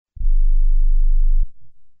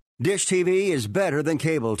Dish TV is better than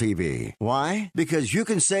cable TV. Why? Because you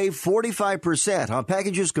can save 45% on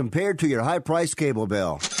packages compared to your high-priced cable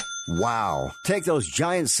bill. Wow. Take those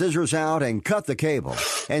giant scissors out and cut the cable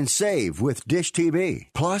and save with Dish TV.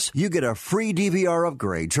 Plus, you get a free DVR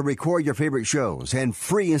upgrade to record your favorite shows and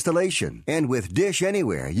free installation. And with Dish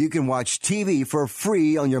Anywhere, you can watch TV for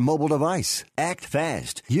free on your mobile device. Act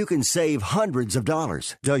fast. You can save hundreds of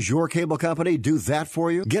dollars. Does your cable company do that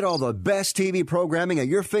for you? Get all the best TV programming at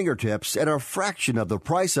your fingertips at a fraction of the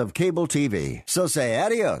price of cable TV. So say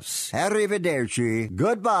adios, arrivederci,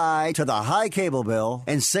 goodbye to the high cable bill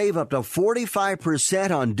and save up to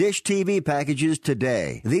 45% on Dish TV packages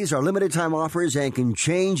today. These are limited time offers and can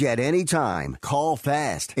change at any time. Call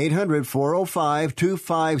fast.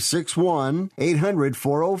 800-405-2561.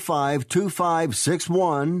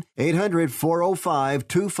 800-405-2561.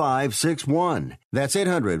 800-405-2561. That's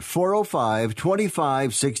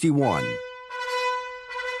 800-405-2561.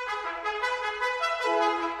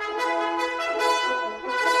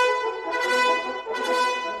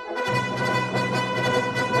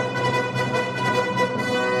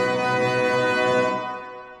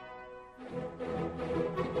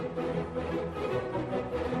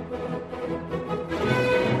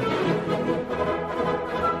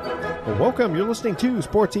 Welcome. You're listening to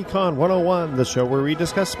Sports Econ 101, the show where we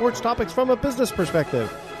discuss sports topics from a business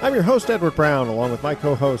perspective. I'm your host, Edward Brown, along with my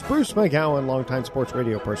co-host, Bruce McGowan, longtime sports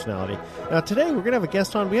radio personality. Now, today we're going to have a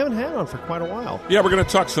guest on we haven't had on for quite a while. Yeah, we're going to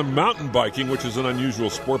talk some mountain biking, which is an unusual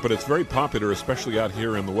sport, but it's very popular, especially out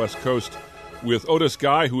here on the West Coast, with Otis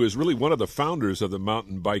Guy, who is really one of the founders of the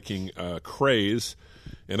mountain biking craze.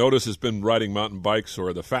 And Otis has been riding mountain bikes,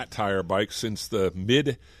 or the fat tire bikes, since the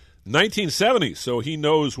mid-1970s, so he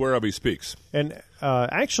knows whereof he speaks. And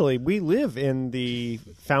actually, we live in the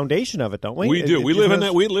foundation of it, don't we? We do. We live in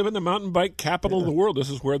that. We live in the mountain bike capital of the world.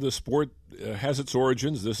 This is where the sport has its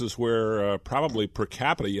origins. This is where probably per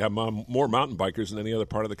capita you have more mountain bikers than any other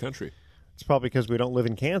part of the country. It's probably because we don't live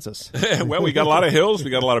in Kansas. Well, we got a lot of hills.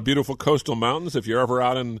 We got a lot of beautiful coastal mountains. If you're ever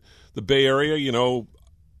out in the Bay Area, you know,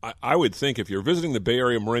 I would think if you're visiting the Bay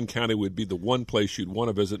Area, Marin County would be the one place you'd want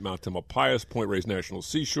to visit. Mount Tamalpais, Point Reyes National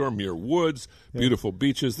Seashore, Muir Woods, beautiful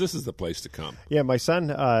beaches. This is the place to come. Yeah, my son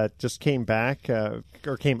just came back or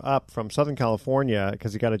came up from Southern California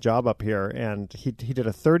because he got a job up here, and he did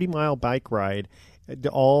a 30-mile bike ride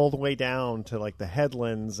all the way down to like the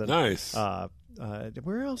headlands. And, nice.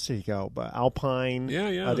 Where else did he go? Alpine.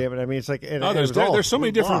 Yeah. David. I mean, it's like there's so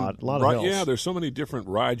many different. lot of hills. Yeah, there's so many different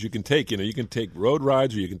rides you can take. You know, you can take road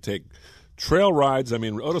rides, or you can take trail rides. I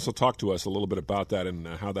mean, Otis will talk to us a little bit about that and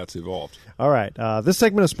how that's evolved. All right. This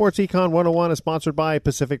segment of Sports Econ 101 is sponsored by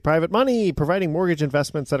Pacific Private Money, providing mortgage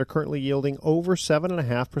investments that are currently yielding over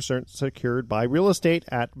 7.5% secured by real estate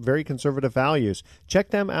at very conservative values. Check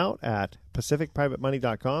them out at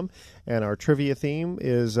PacificPrivateMoney.com. And our trivia theme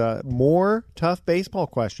is more tough baseball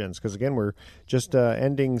questions, because, again, we're just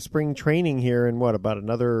ending spring training here in, about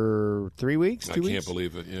another 3 weeks? 2 weeks? I can't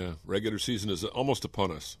believe it, yeah. Regular season is almost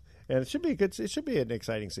upon us. And it should be it should be an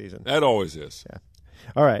exciting season. That always is. Yeah.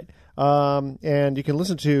 All right. And you can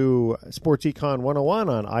listen to Sports Econ 101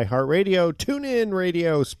 on iHeartRadio, TuneIn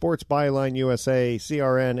Radio, Sports Byline USA,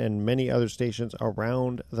 CRN, and many other stations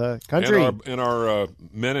around the country. And our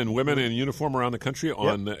men and women in uniform around the country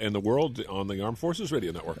in the world on the Armed Forces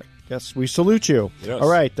Radio Network. Yes, we salute you. Yes. All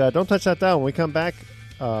right. Don't touch that down. When we come back,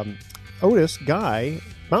 Otis Guy,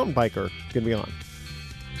 mountain biker, is going to be on.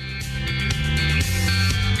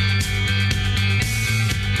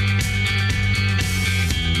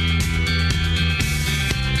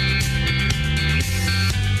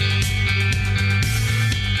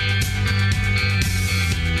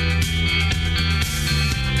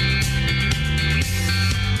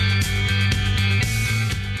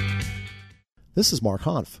 This is Mark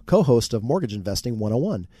Hanf, co-host of Mortgage Investing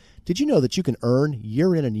 101. Did you know that you can earn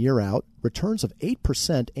year in and year out returns of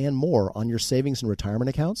 8% and more on your savings and retirement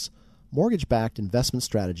accounts? Mortgage-backed investment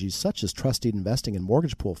strategies such as trust-deed investing and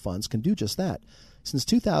mortgage pool funds can do just that. Since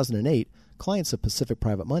 2008, clients of Pacific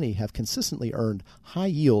Private Money have consistently earned high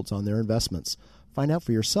yields on their investments. Find out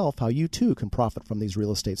for yourself how you too can profit from these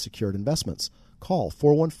real estate secured investments. Call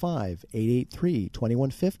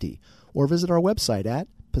 415-883-2150 or visit our website at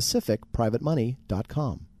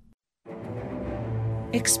PacificPrivateMoney.com.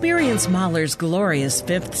 Experience Mahler's glorious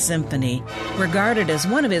Fifth Symphony, regarded as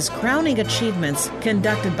one of his crowning achievements,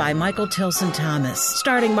 conducted by Michael Tilson Thomas,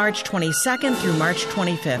 starting March 22nd through March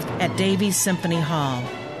 25th at Davies Symphony Hall.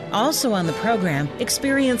 Also on the program,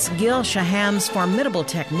 experience Gil Shaham's formidable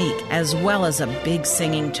technique, as well as a big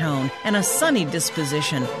singing tone and a sunny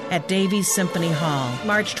disposition at Davies Symphony Hall,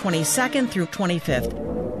 March 22nd through 25th.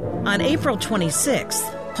 On April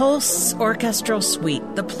 26th, Holst's orchestral suite,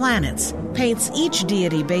 The Planets, paints each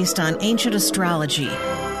deity based on ancient astrology.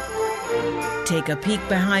 Take a peek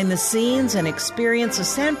behind the scenes and experience a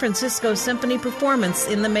San Francisco Symphony performance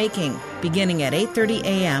in the making, beginning at 8:30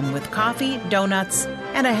 a.m. with coffee, donuts,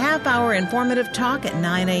 and a half-hour informative talk at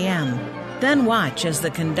 9 a.m. Then watch as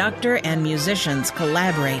the conductor and musicians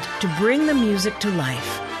collaborate to bring the music to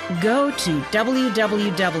life. Go to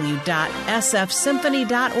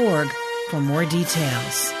www.sfsymphony.org for more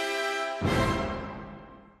details.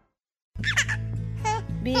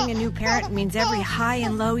 Being a new parent means every high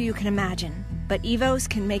and low you can imagine. But Evos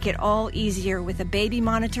can make it all easier with a baby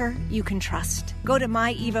monitor you can trust. Go to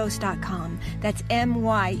myevos.com, that's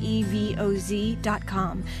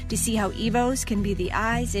MYEVOZ.com, to see how Evos can be the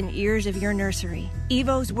eyes and ears of your nursery.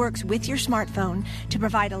 Evos works with your smartphone to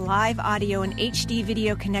provide a live audio and HD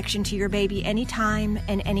video connection to your baby anytime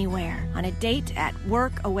and anywhere. On a date, at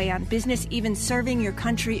work, away on business, even serving your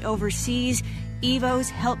country overseas, Evos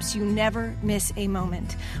helps you never miss a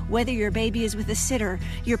moment. Whether your baby is with a sitter,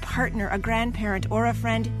 your partner, a grandparent, or a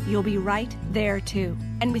friend, you'll be right there too.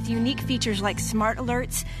 And with unique features like smart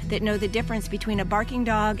alerts that know the difference between a barking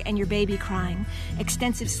dog and your baby crying,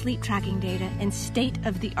 extensive sleep tracking data, and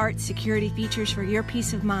state-of-the-art security features for your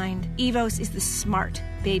peace of mind, Evos is the smart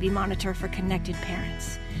baby monitor for connected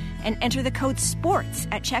parents. And enter the code SPORTS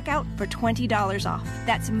at checkout for $20 off.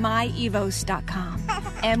 That's myevos.com.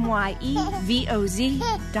 MYEVOZ.com.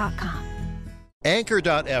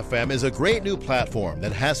 Anchor.fm is a great new platform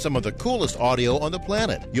that has some of the coolest audio on the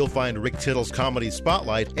planet. You'll find Rick Tittle's Comedy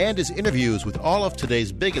Spotlight and his interviews with all of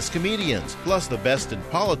today's biggest comedians, plus the best in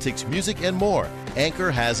politics, music, and more. Anchor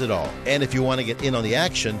has it all. And if you want to get in on the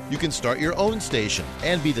action, you can start your own station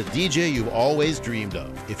and be the DJ you've always dreamed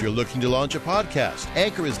of. If you're looking to launch a podcast,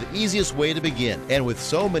 Anchor is the easiest way to begin. And with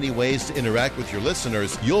so many ways to interact with your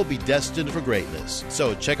listeners, you'll be destined for greatness.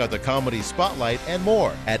 So check out the Comedy Spotlight and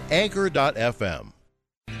more at Anchor.fm.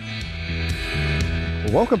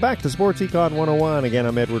 Welcome back to Sports Econ 101. Again,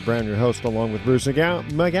 I'm Edward Brown, your host, along with Bruce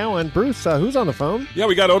McGowan. Bruce, who's on the phone? Yeah,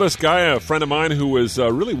 we got Otis Guy, a friend of mine who was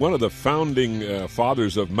really one of the founding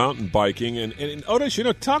fathers of mountain biking. And Otis,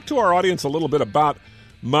 talk to our audience a little bit about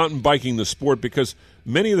mountain biking, the sport, because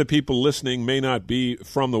many of the people listening may not be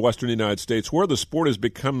from the western United States, where the sport has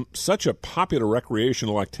become such a popular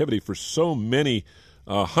recreational activity for so many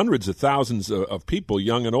hundreds of thousands of people,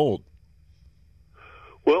 young and old.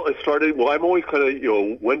 Well, I'm always kind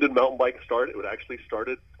of, when did mountain bike start? It actually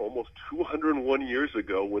started almost 201 years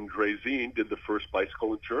ago when Draisine did the first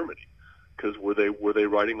bicycle in Germany. Because were they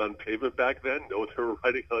riding on pavement back then? No, they were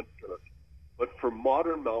riding on dirt. But for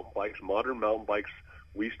modern mountain bikes,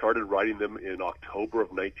 we started riding them in October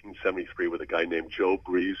of 1973 with a guy named Joe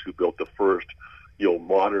Breeze, who built the first,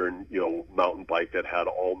 modern, mountain bike that had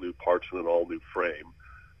all new parts and an all new frame.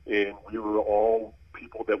 And we were all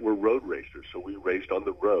people that were road racers, so we raced on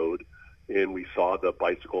the road, and we saw the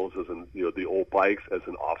bicycles as the old bikes as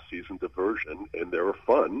an off-season diversion, and they were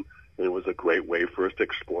fun, and it was a great way for us to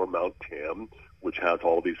explore Mount Tam, which has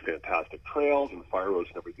all these fantastic trails and fire roads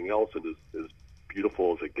and everything else, and is as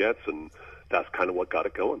beautiful as it gets, and that's kind of what got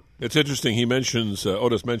it going. It's interesting.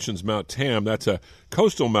 Otis mentions Mount Tam. That's a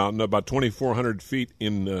coastal mountain about 2,400 feet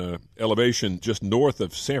in elevation just north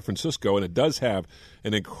of San Francisco, and it does have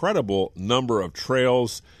an incredible number of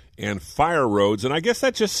trails and fire roads. And I guess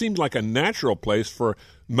that just seemed like a natural place for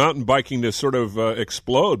mountain biking to sort of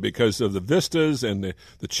explode because of the vistas and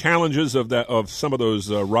the challenges of some of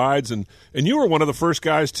those rides. And you were one of the first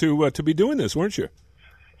guys to be doing this, weren't you?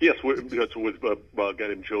 Yes, with a guy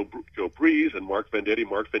named Joe Breeze and Mark Venditti.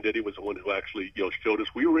 Mark Venditti was the one who actually showed us.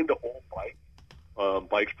 We were into old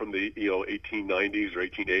bikes from the 1890s or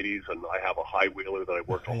 1880s, and I have a high wheeler that I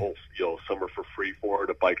worked a whole summer for free for at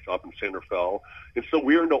a bike shop in Santa Fe. And so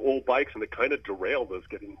we were into old bikes, and it kind of derailed us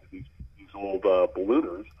getting into these old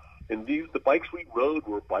ballooners. And the bikes we rode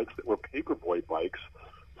were bikes that were paperboy bikes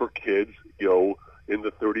for kids, in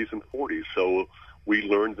the 30s and 40s. So we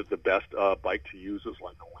learned that the best bike to use is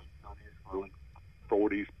like a late 30s, early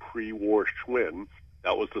 40s pre-war Schwinn.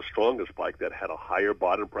 That was the strongest bike that had a higher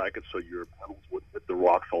bottom bracket, so your pedals wouldn't hit the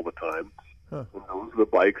rocks all the time. Huh. And those are the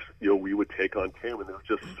bikes we would take on Tam, and they were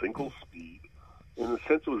just single speed. In a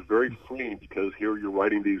sense, it was very freeing because here you're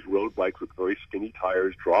riding these road bikes with very skinny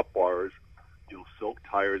tires, drop bars, silk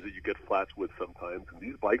tires that you get flats with sometimes. And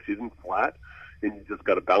these bikes isn't flat, and you just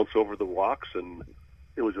got to bounce over the rocks, and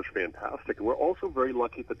it was just fantastic. And we're also very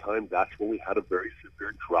lucky at the time. That's when we had a very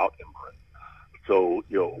severe drought in mind. So,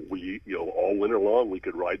 we, all winter long, we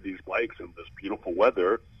could ride these bikes in this beautiful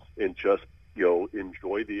weather and just,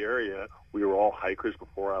 enjoy the area. We were all hikers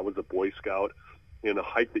before I was a Boy Scout, and a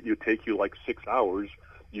hike that would take you like 6 hours,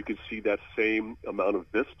 you could see that same amount of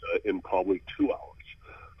vista in probably 2 hours.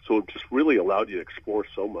 So it just really allowed you to explore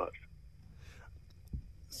so much.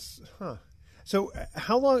 Huh. So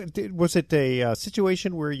how long was it a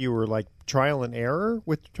situation where you were like trial and error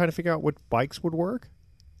with trying to figure out what bikes would work?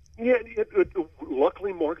 Yeah,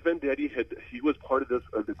 luckily Mark Vendetti he was part of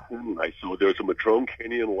the team. So there's a Madrone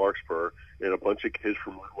Canyon in Larkspur, and a bunch of kids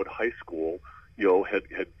from Linwood High School,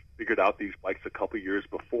 had figured out these bikes a couple of years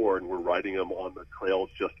before, and were riding them on the trails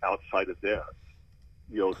just outside of there.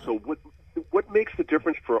 So what makes the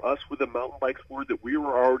difference for us with the mountain bikes were that we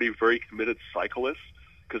were already very committed cyclists,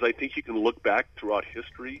 because I think you can look back throughout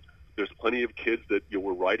history. There's plenty of kids that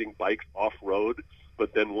were riding bikes off-road,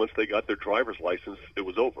 but then once they got their driver's license, it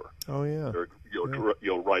was over. Oh, yeah. They're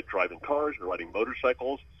driving cars or riding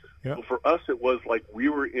motorcycles. Yeah. So for us, it was like we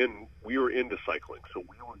were into cycling, so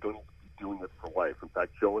we were going to be doing it for life. In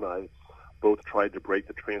fact, Joe and I both tried to break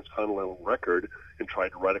the transcontinental record and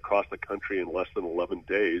tried to ride across the country in less than 11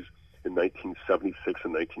 days in 1976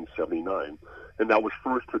 and 1979. And that was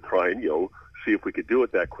first to try and, see if we could do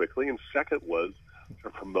it that quickly. And second was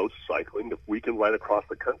to promote cycling. If we can ride across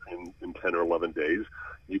the country in 10 or 11 days,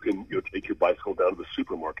 you can take your bicycle down to the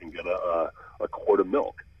supermarket and get a quart of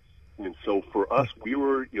milk. And so for us,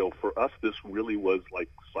 this really was like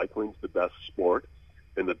cycling's the best sport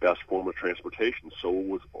and the best form of transportation. So it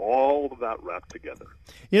was all of that wrapped together.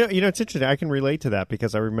 It's interesting. I can relate to that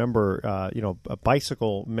because I remember, a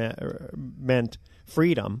bicycle meant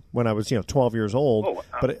freedom when I was, 12 years old. Oh,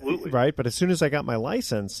 absolutely. But as soon as I got my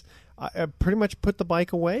license, I pretty much put the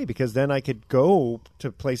bike away because then I could go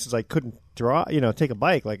to places I couldn't take a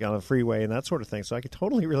bike like on a freeway and that sort of thing. So I could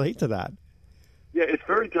totally relate to that. Yeah, it's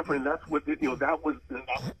very different. And that's what that was the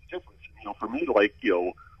difference. For me,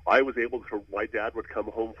 I was able to. My dad would come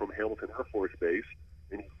home from Hamilton Air Force Base,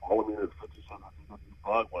 and he'd follow me in his 57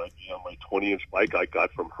 Bug when I'd be on my 20-inch bike I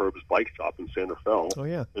got from Herb's Bike Shop in Santa Fe. Oh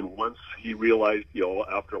yeah. And once he realized,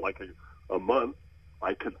 after like a month,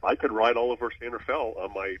 I could ride all over Santa Fe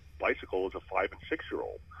on my bicycle as a 5 and 6 year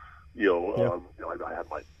old. I had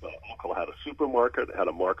my uncle had a supermarket, had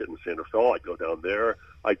a market in Santa Fe. I'd go down there.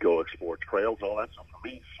 I'd go explore trails, all that. So for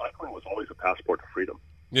me, cycling was always a passport to freedom.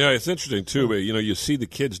 Yeah, it's interesting, too. But, you see the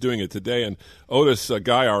kids doing it today. And Otis,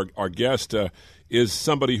 Guy, our guest, is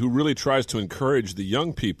somebody who really tries to encourage the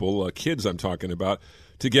young people, kids I'm talking about,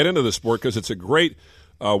 to get into the sport because it's a great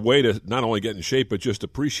way to not only get in shape but just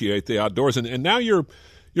appreciate the outdoors. And now you're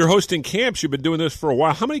hosting camps. You've been doing this for a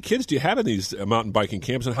while. How many kids do you have in these mountain biking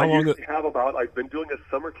camps? And how long? I've been doing a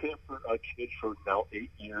summer camp for kids for now 8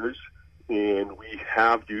 years. And we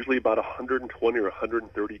have usually about 120 or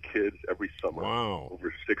 130 kids every summer. Wow.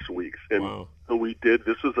 Over 6 weeks. And wow. So we did,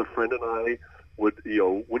 this was a friend and I would,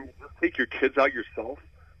 when you just take your kids out yourself,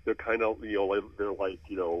 they're kind of, they're like,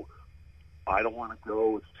 I don't want to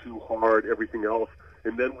go, it's too hard, everything else.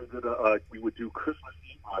 And then we would do Christmas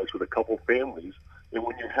Eve rides with a couple families. And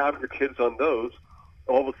when you have your kids on those,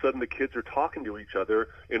 all of a sudden the kids are talking to each other,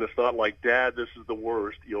 and it's not like, Dad, this is the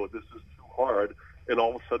worst, this is too hard. And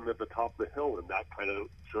all of a sudden at the top of the hill, and that kind of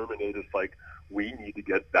germinated, like, we need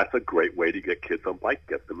to that's a great way to get kids on bike,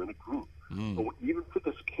 get them in a group. So even for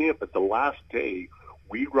this camp, at the last day,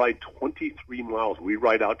 we ride 23 miles. We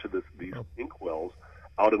ride out to these inkwells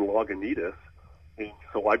out in Lagunitas. And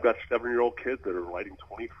so I've got 7-year-old kids that are riding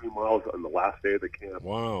 23 miles on the last day of the camp.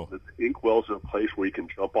 Wow. The inkwells are a place where you can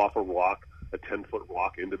jump off a rock, a 10-foot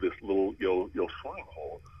rock, into this little swimming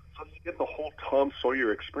hole. So you get the whole Tom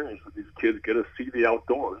Sawyer experience with these kids, get to see the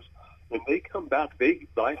outdoors. When they come back,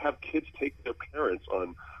 I have kids take their parents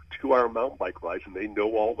on 2-hour mountain bike rides, and they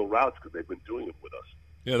know all the routes because they've been doing it with us.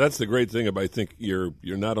 Yeah, that's the great thing about, I think you're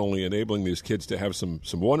not only enabling these kids to have some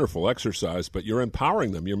wonderful exercise, but you're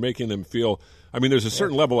empowering them. You're making them feel, there's a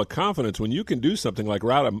certain level of confidence when you can do something like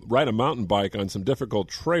ride a mountain bike on some difficult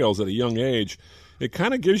trails at a young age. It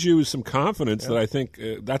kind of gives you some confidence that I think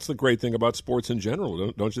that's the great thing about sports in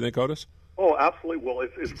general. Don't you think, Otis? Oh, absolutely. Well,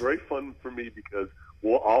 it's very fun for me because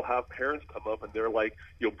I'll have parents come up and they're like,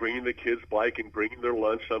 bringing the kids' bike and bringing their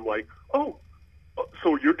lunch. I'm like, oh,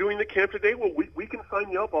 so you're doing the camp today? Well, we can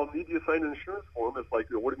sign you up. I'll need you to sign an insurance form. It's like,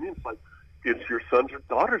 what do you mean? It's like, it's your son's or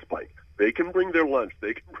daughter's bike. They can bring their lunch.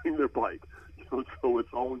 They can bring their bike. So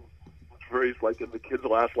it's always very, like, and the kids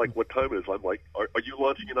will ask, like, what time it is. I'm like, are you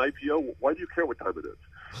launching an IPO? Why do you care what time it is?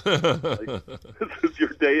 Like, this is your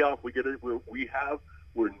day off.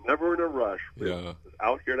 We're never in a rush. We're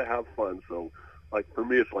out here to have fun. So, like, for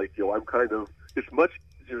me, it's like, it's much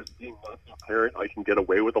easier as being not a parent. I can get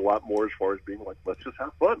away with a lot more as far as being like, let's just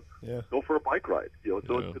have fun. Yeah. Go for a bike ride. So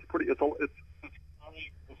it's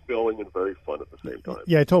very fulfilling and very fun at the same time.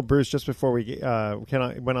 Yeah, I told Bruce just before we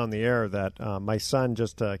went on the air that my son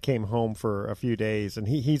just came home for a few days, and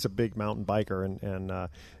he's a big mountain biker, and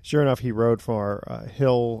sure enough, he rode for a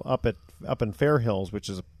hill up in Fair Hills, which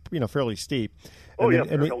is fairly steep. Fair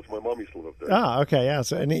Hills. My mom used to live up there. Ah, okay, yeah.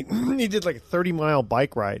 So and he did like a 30-mile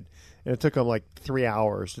bike ride. And it took him like 3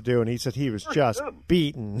 hours to do, and he said he was just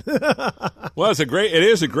beaten. Well, it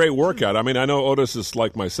is a great workout. I mean, I know Otis is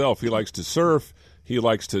like myself. He likes to surf. He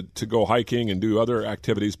likes to go hiking and do other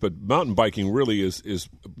activities. But mountain biking really is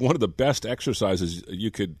one of the best exercises you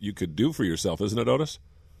could do for yourself, isn't it, Otis?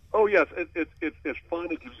 Oh yes, it's fun.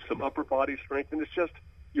 It gives you some upper body strength, and it's just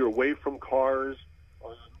you're away from cars.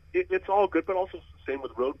 It's all good, but also same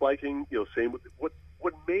with road biking. Same with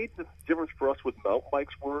what made the difference for us with mountain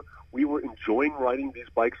bikes we were enjoying riding these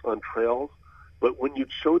bikes on trails, but when you'd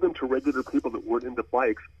show them to regular people that weren't into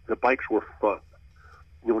bikes, the bikes were fun.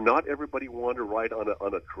 Not everybody wanted to ride on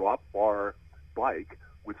a drop bar bike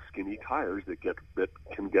with skinny tires that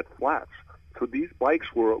can get flats. So these bikes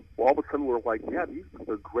were all of a sudden like, yeah,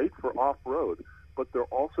 they're great for off road, but they're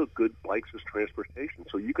also good bikes as transportation.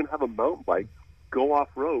 So you can have a mountain bike go off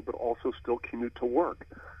road, but also still commute to work.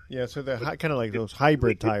 Yeah, so they're kind of like those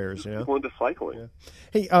hybrid tires, Go into cycling. Yeah.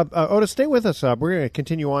 Hey, Otis, stay with us. We're going to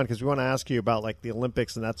continue on because we want to ask you about like the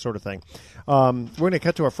Olympics and that sort of thing. We're going to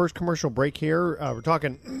cut to our first commercial break here. We're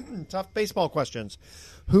talking tough baseball questions.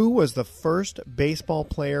 Who was the first baseball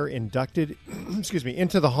player inducted,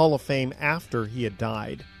 into the Hall of Fame after he had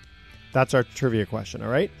died? That's our trivia question.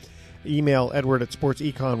 All right. Email Edward at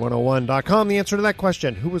sportsecon101.com. The answer to that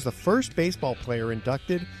question: who was the first baseball player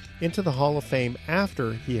inducted into the Hall of Fame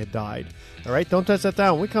after he had died? All right, don't touch that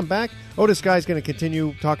dial. When we come back, Otis Guy's going to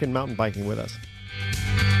continue talking mountain biking with us.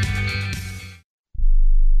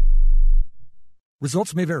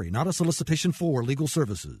 Results may vary, not a solicitation for legal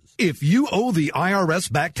services. If you owe the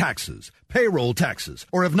IRS back taxes, payroll taxes,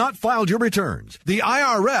 or have not filed your returns, the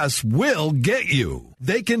IRS will get you.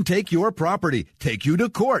 They can take your property, take you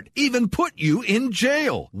to court, even put you in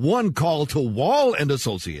jail. One call to Wall and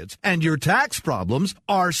Associates, and your tax problems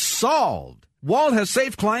are solved. Wall has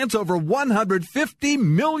saved clients over $150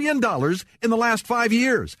 million in the last 5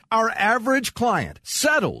 years. Our average client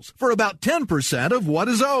settles for about 10% of what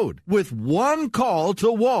is owed. With one call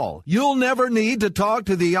to Wall, you'll never need to talk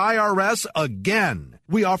to the IRS again.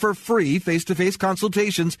 We offer free face-to-face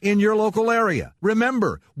consultations in your local area.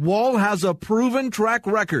 Remember, Wall has a proven track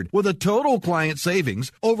record with a total client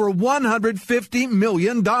savings over $150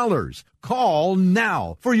 million. Call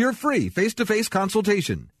now for your free face-to-face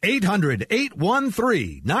consultation.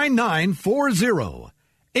 800-813-9940.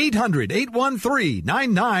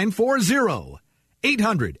 800-813-9940.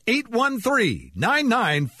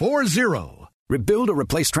 800-813-9940. Rebuild or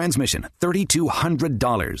replace transmission,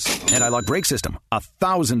 $3,200. Anti-lock brake system,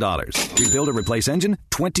 $1,000. Rebuild or replace engine,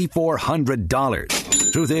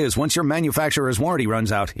 $2,400. Truth is, once your manufacturer's warranty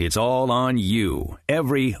runs out, it's all on you.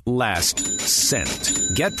 Every last cent.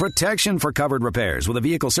 Get protection for covered repairs with a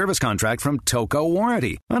vehicle service contract from Toco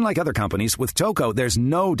Warranty. Unlike other companies, with Toco, there's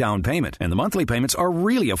no down payment, and the monthly payments are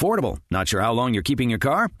really affordable. Not sure how long you're keeping your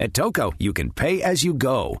car? At Toco, you can pay as you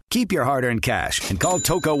go. Keep your hard-earned cash and call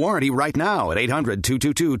Toco Warranty right now at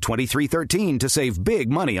 800-222-2313 to save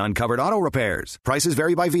big money on covered auto repairs. Prices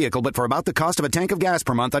vary by vehicle, but for about the cost of a tank of gas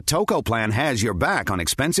per month, a Toco plan has your back on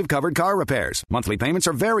expensive covered car repairs. Monthly payments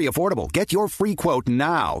are very affordable. Get your free quote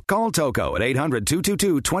now. Call Toco at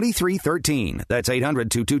 800-222-2313. That's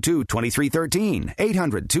 800-222-2313.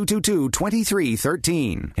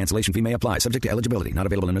 800-222-2313. Cancellation fee may apply. Subject to eligibility. Not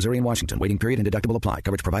available in Missouri and Washington. Waiting period and deductible apply.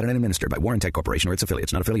 Coverage provided and administered by Warrantech Corporation or its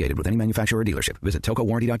affiliates. Not affiliated with any manufacturer or dealership. Visit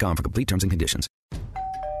TocoWarranty.com for complete terms and conditions.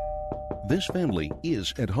 This family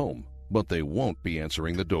is at home, but they won't be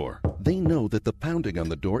answering the door. They know that the pounding on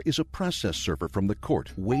the door is a process server from the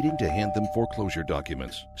court waiting to hand them foreclosure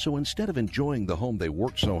documents. So instead of enjoying the home they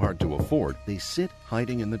worked so hard to afford, they sit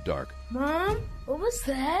hiding in the dark. Mom, what was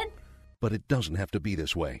that? But it doesn't have to be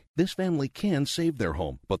this way. This family can save their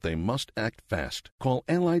home, but they must act fast. Call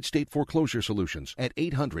Allied State Foreclosure Solutions at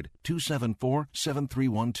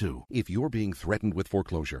 800-274-7312. If you're being threatened with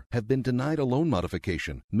foreclosure, have been denied a loan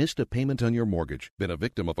modification, missed a payment on your mortgage, been a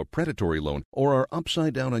victim of a predatory loan, or are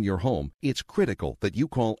upside down on your home, it's critical that you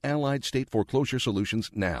call Allied State Foreclosure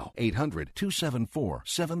Solutions now.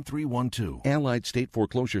 800-274-7312. Allied State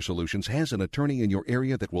Foreclosure Solutions has an attorney in your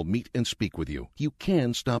area that will meet and speak with you. You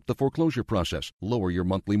can stop the foreclosure process, lower your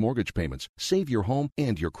monthly mortgage payments, save your home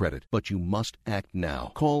and your credit, but you must act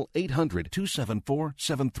now. Call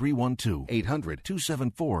 800-274-7312.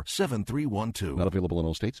 800-274-7312. Not available in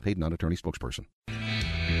all states. Paid non-attorney spokesperson.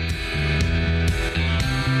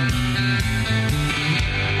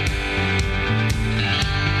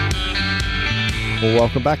 Well,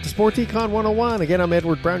 welcome back to Sports Econ 101. Again, I'm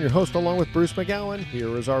Edward Brown, your host, along with Bruce McGowan.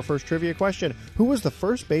 Here is our first trivia question. Who was the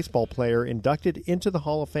first baseball player inducted into the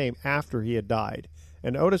Hall of Fame after he had died?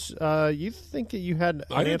 And Otis, you think you had an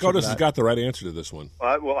I think answer Otis to has that. got the right answer to this one.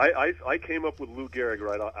 I came up with Lou Gehrig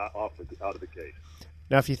right out of the gate.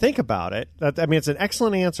 Now, if you think about it, it's an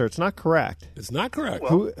excellent answer. It's not correct. It's not correct.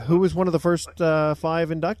 Who was one of the first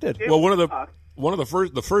 5 inducted? Well, one of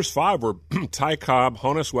the first 5 were Ty Cobb,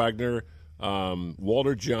 Honus Wagner,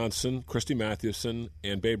 Walter Johnson, Christy Mathewson,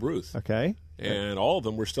 and Babe Ruth. Okay. And all of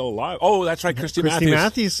them were still alive. Oh, that's right, Christy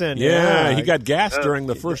Mathewson. Yeah, he got gassed during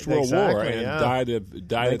the First World War and died at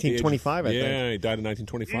 1925, I think. Yeah, he died in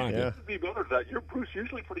 1925. You should be better at that. You're, Bruce,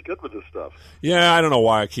 usually pretty good with this stuff. Yeah, I don't know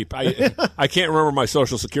why I can't remember my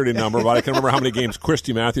Social Security number, but I can remember how many games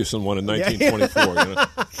Christy Mathewson won in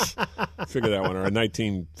 1924. Figure that one, or in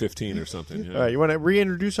 1915 or something. Yeah. All right, you want to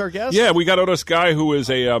reintroduce our guest? Yeah, we got Otis Guy, who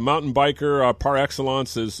is a mountain biker par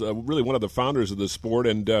excellence, is really one of the founders of this sport,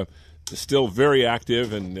 and still very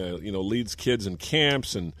active, and leads kids in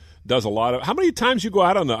camps and does a lot of. How many times you go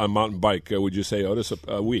out on a mountain bike? Would you say, Otis,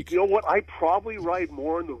 a week? You know what? I probably ride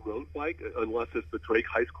more on the road bike, unless it's the Drake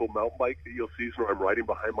High School mountain bike season, where I'm riding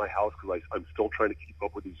behind my house because I'm still trying to keep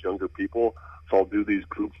up with these younger people. So I'll do these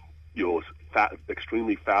groups,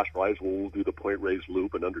 extremely fast rides. We'll do the Point Reyes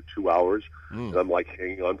Loop in under 2 hours, and I'm like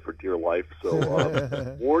hanging on for dear life.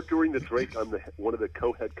 So, or during the Drake, I'm one of the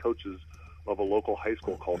co-head coaches of a local high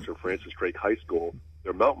school called Sir Francis Drake High School,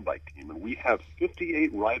 their mountain bike team, and we have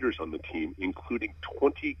 58 riders on the team, including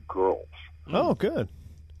 20 girls. Oh, good.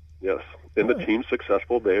 Yes, and the team's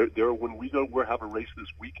successful. They're when we have a race this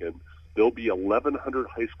weekend, there'll be 1,100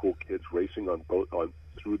 high school kids racing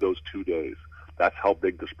through those 2 days. That's how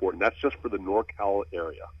big the sport, and that's just for the NorCal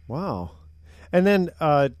area. Wow. And then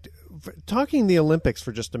talking the Olympics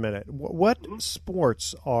for just a minute, what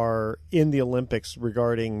sports are in the Olympics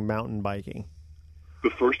regarding mountain biking?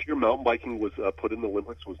 The first year mountain biking was put in the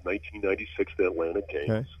Olympics was 1996, the Atlanta Games.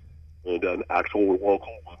 Okay. And an actual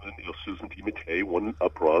local woman, Susan DiMattei, won a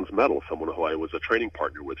bronze medal, someone who I was a training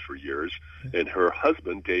partner with for years. And her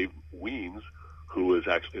husband, Dave Weems, who is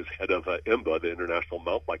head of IMBA, the International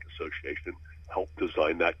Mountain Bike Association, helped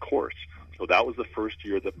design that course. So that was the first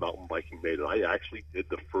year that mountain biking made it. I actually did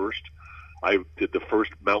the first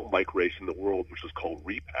mountain bike race in the world, which was called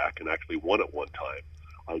Repack, and actually won it one time.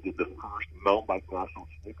 I did the first mountain bike national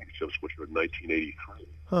championships, which were in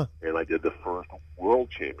 1983, and I did the first world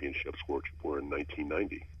championships, which were in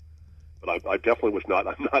 1990. But I definitely was not.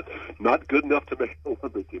 I'm not good enough to make an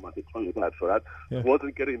Olympic team. I can tell you that. So that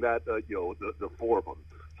wasn't getting that. The 4 of them.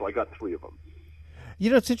 So I got 3 of them.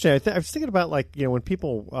 It's interesting. I was thinking about when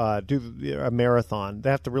people do a marathon, they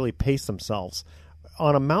have to really pace themselves.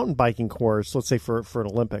 On a mountain biking course, let's say for an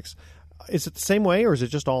Olympics, is it the same way, or is it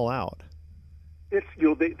just all out? It's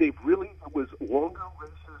they really, it was longer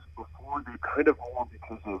races before. They kind of more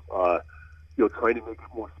because of trying to make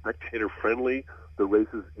it more spectator friendly. The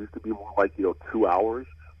races used to be more like 2 hours.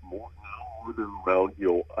 More than around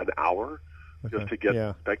an hour, just to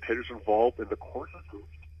get spectators involved. And the courses are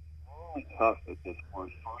really tough at this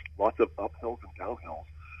point. First, lots of uphills and downhills,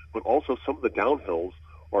 but also some of the downhills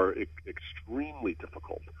are extremely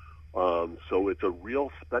difficult. So it's a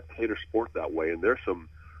real spectator sport that way, and there's some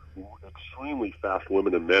extremely fast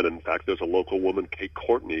women and men. In fact, there's a local woman, Kate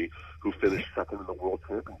Courtney, who finished second in the World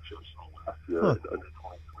Championships last year. Under 23.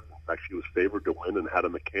 In fact, she was favored to win and had a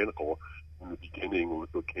mechanical in the beginning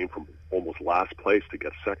that came from almost last place to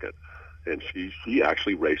get second. And she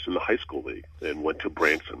actually raced in the high school league and went to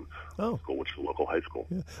Branson School, which is a local high school.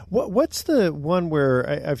 Yeah. What's the one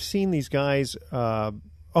where I've seen these guys? I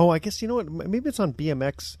guess you know what? Maybe it's on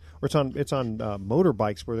BMX or it's on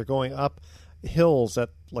motorbikes where they're going up hills at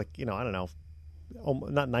I don't know,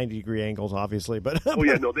 not 90-degree angles, obviously, but they have.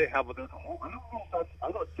 There's a whole, I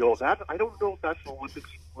don't know if that's an Olympic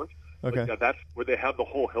sport. Okay, but that's where they have the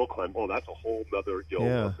whole hill climb. Oh, that's a whole other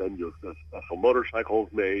venue. There's special motorcycles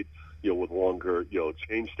made with longer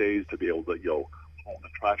chain stays to be able to hold the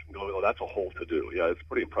traction going. Oh, that's a whole to do. Yeah, it's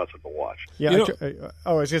pretty impressive to watch. Yeah.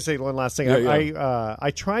 I was going to say one last thing.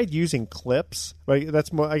 I tried using clips, but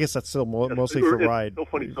that's more. I guess that's still mostly for ride.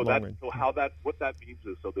 It's so funny. What that means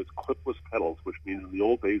is there's clipless pedals, which means in the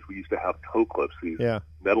old days we used to have toe clips, these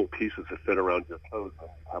metal pieces that fit around your toes, and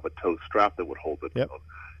you have a toe strap that would hold it down.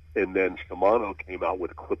 And then Shimano came out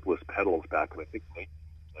with clipless pedals back in I think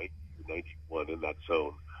 1990 or 91 in that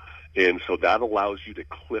zone, and so that allows you to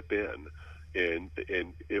clip in. And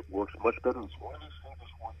it works much better. It's one of those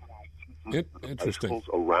things Interesting.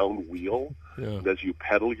 Around wheel. Yeah. And as you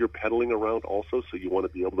pedal, you're pedaling around also. So you want to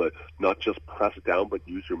be able to not just press down, but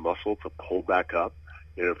use your muscle to pull back up.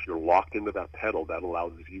 And if you're locked into that pedal, that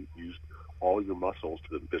allows you to use all your muscles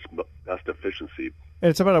to the best efficiency. And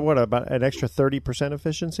it's about an extra 30%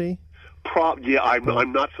 efficiency?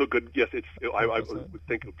 I'm not so good. Yes, I would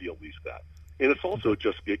think it would be at least that. And it's also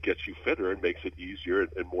it gets you fitter and makes it easier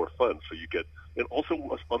and more fun. So and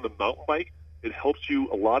also on the mountain bike, it helps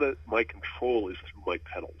you. A lot of my control is through my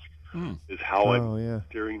pedals, is how I'm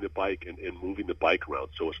steering the bike and moving the bike around.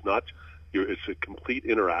 So it's not, it's a complete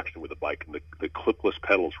interaction with the bike, and the clipless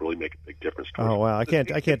pedals really make a big difference. Oh wow, I can't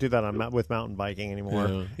do that with mountain biking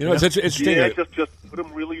anymore. Yeah. It's interesting. Yeah, just put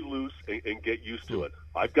them really loose and get used to it.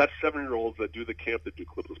 I've got 7-year-olds that do the camp that do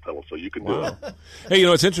clipless pedals, so you can do it. Hey,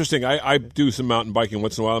 it's interesting. I do some mountain biking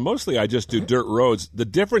once in a while, and mostly I just do dirt roads. The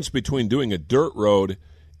difference between doing a dirt road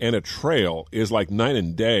and a trail is like night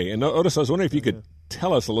and day. And Otis, I was wondering if you could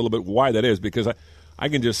tell us a little bit why that is, because I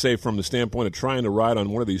can just say from the standpoint of trying to ride on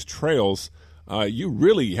one of these trails, you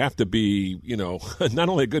really have to be, not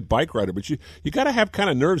only a good bike rider, but you got to have kind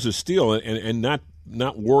of nerves of steel and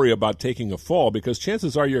not worry about taking a fall, because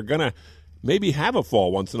chances are you're going to maybe have a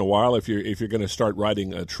fall once in a while if you're going to start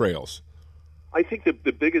riding trails. I think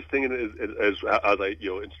the biggest thing as I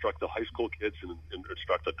instruct the high school kids and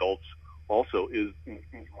instruct adults also is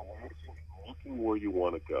looking where you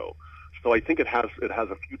want to go. So I think it has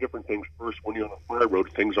a few different things. First, when you're on a fire road,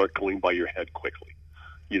 things aren't going by your head quickly.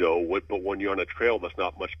 But when you're on a trail that's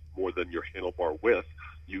not much more than your handlebar width,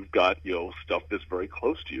 you've got, stuff that's very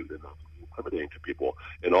close to you. They're not intimidating to people.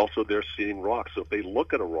 And also they're seeing rocks. So if they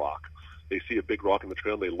look at a rock, they see a big rock in the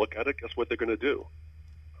trail, and they look at it, guess what they're going to do?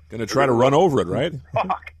 Going to try to run over it, right?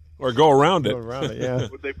 Rock. Or go around it. Go around it, yeah.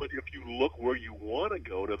 But if you look where you want to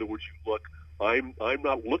go, in other words, you look, I'm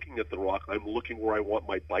not looking at the rock, I'm looking where I want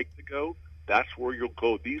my bike to go, that's where you'll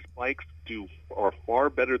go. These bikes are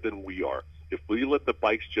far better than we are. If we let the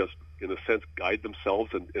bikes just, in a sense, guide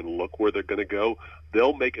themselves and look where they're going to go,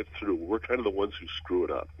 they'll make it through. We're kind of the ones who screw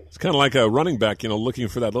it up. It's kind of like a running back, looking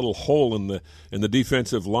for that little hole in the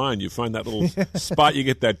defensive line. You find that little spot, you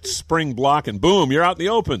get that spring block, and boom, you're out in the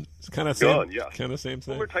open. It's kind of same thing.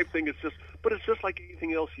 Similar type thing. But it's just like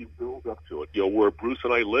anything else. You build up to it. Where Bruce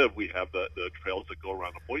and I live, we have the trails that go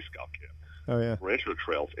around a Boy Scout camp. Oh yeah, Rancho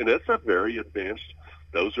trails, and it's a very advanced.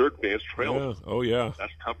 Those are advanced trails. Yeah. Oh yeah,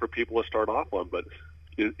 that's tough for people to start off on, but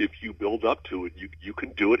if you build up to it, you can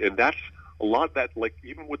do it, and that's a lot of that. Like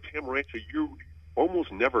even with Tamarancho, you're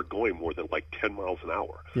almost never going more than like 10 miles an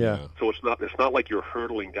hour. Yeah. So it's not like you're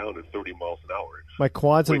hurtling down at 30 miles an hour. My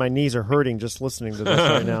quads and my knees are hurting just listening to this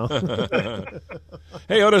right now.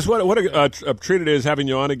 Hey, Otis, what a treat it is having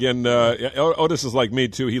you on again. Otis is like me,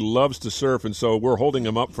 too. He loves to surf, and so we're holding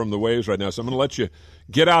him up from the waves right now. So I'm going to let you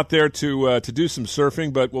get out there to do some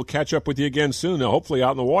surfing, but we'll catch up with you again soon, hopefully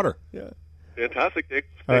out in the water. Yeah. Fantastic, Dick.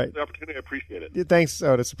 Thanks for the opportunity. I appreciate it. Thanks,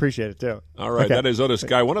 Otis. Appreciate it, too. All right. Okay. That is Otis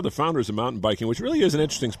Guy, one of the founders of mountain biking, which really is an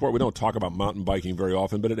interesting sport. We don't talk about mountain biking very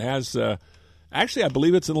often, but it has actually, I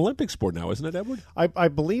believe it's an Olympic sport now, isn't it, Edward? I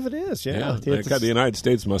believe it is, yeah. The United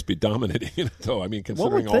States must be dominating it, though. I mean,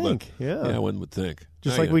 considering one would think. Yeah, one would think.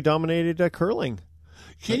 Just like we dominated curling.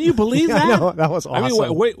 Can you believe that? I know, that was awesome. I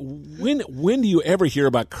mean, wait, when do you ever hear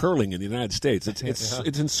about curling in the United States?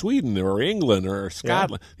 It's in Sweden or England or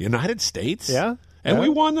Scotland. The United States? Yeah. And we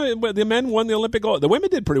won. The men won the Olympic gold. The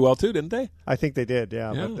women did pretty well too, didn't they? I think they did.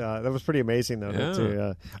 Yeah. But that was pretty amazing, though.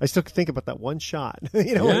 Yeah. I still think about that one shot. When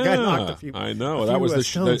the guy knocked a few. I know that was the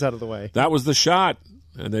stones out of the way. That was the shot,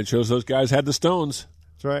 and they chose those guys had the stones.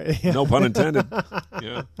 That's right. Yeah. No pun intended.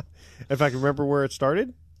 Yeah. If I can remember where it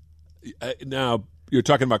started. Now you're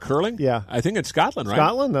talking about curling. Yeah. I think it's Scotland, right?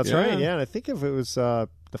 Scotland. That's right. Yeah. And I think if it was the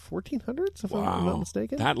 1400s, if I'm not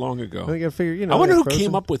mistaken. That long ago. I think I figure. I wonder who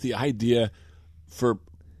came up with the idea for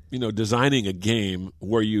designing a game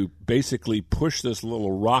where you basically push this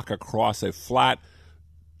little rock across a flat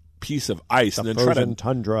piece of ice and then try to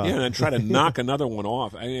tundra. Yeah, and then try to knock another one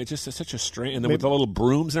off. I mean, it's just such a strange. And then with the little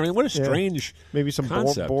brooms and everything, what a strange. Maybe some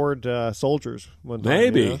bored soldiers. One time,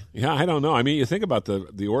 maybe, yeah, I don't know. I mean, you think about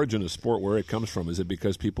the origin of sport, where it comes from. Is it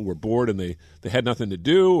because people were bored and they had nothing to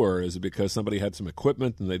do, or is it because somebody had some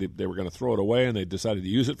equipment and they were going to throw it away and they decided to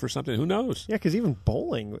use it for something? Who knows? Yeah, because even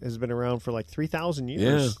bowling has been around for like 3,000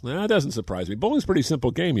 years. Yeah, that doesn't surprise me. Bowling's a pretty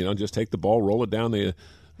simple game. Just take the ball, roll it down the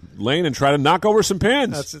lane, and try to knock over some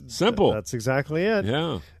pins. That's simple. That's exactly it. Yeah.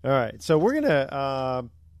 All right. So we're going to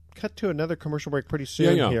cut to another commercial break pretty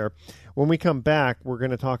soon here. When we come back, we're going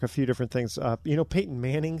to talk a few different things. Peyton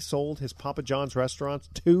Manning sold his Papa John's restaurants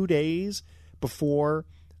 2 days before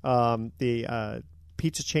the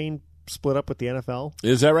pizza chain split up with the NFL.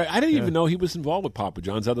 Is that right? I didn't even know he was involved with Papa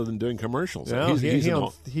John's other than doing commercials. No,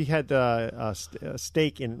 he had a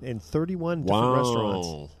stake in 31 different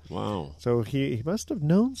restaurants. Wow! So he must have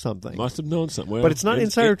known something. Well, but it's not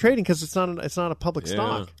insider trading because it's not a public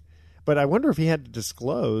stock. But I wonder if he had to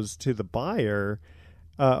disclose to the buyer.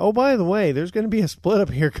 By the way, there's going to be a split up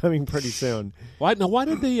here coming pretty soon. Why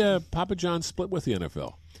did the Papa John's split with the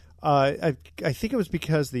NFL? I think it was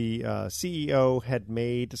because the CEO had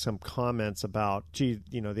made some comments about, the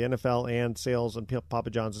NFL and sales and Papa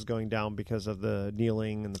John's is going down because of the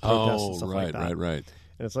kneeling and the protests and stuff like that. Right.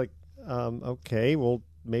 And it's like, okay, well,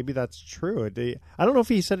 maybe that's true. I don't know if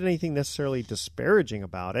he said anything necessarily disparaging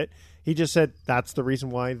about it. He just said that's the reason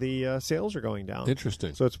why the sales are going down.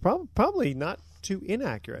 Interesting. So it's probably not too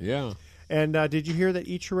inaccurate. Yeah. And did you hear that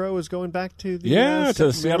Ichiro is going back to the to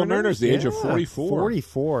the Seattle Mariners, the age of 44?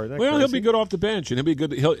 44. Well, he'll be good off the bench, and he'll be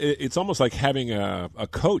good. It's almost like having a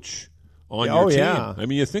coach on your team. Yeah. I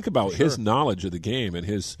mean, you think about his knowledge of the game and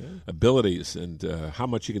his abilities and how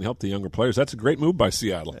much he can help the younger players. That's a great move by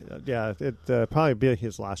Seattle. It probably be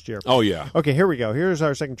his last year. Oh, yeah. Okay, here we go. Here's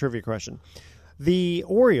our second trivia question. The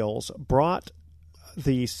Orioles brought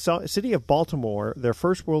the city of Baltimore their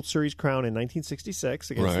first World Series crown in 1966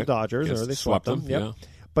 against the Dodgers. Or they swept them. Yep. Yeah.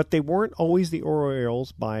 But they weren't always the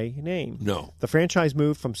Orioles by name. No. The franchise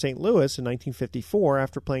moved from St. Louis in 1954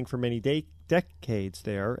 after playing for many decades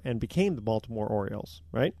there and became the Baltimore Orioles,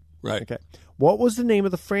 right? Right. Okay. What was the name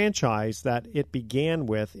of the franchise that it began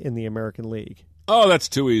with in the American League? Oh, that's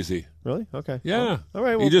too easy. Really? Okay. Yeah. Well, all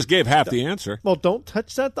right. Well, you just gave half the answer. Well, don't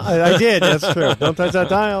touch that. I did. That's true. Don't touch that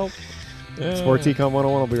dial. Sports Econ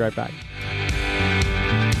 101 will be right back.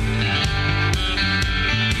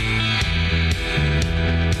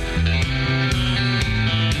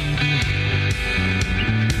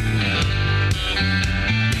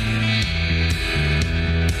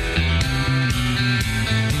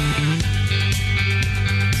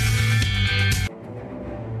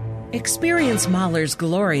 Experience Mahler's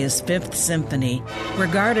glorious Fifth Symphony,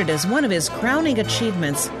 regarded as one of his crowning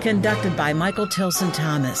achievements, conducted by Michael Tilson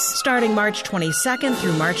Thomas, starting March 22nd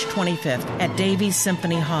through March 25th at Davies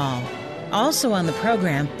Symphony Hall. Also on the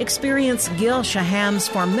program, experience Gil Shaham's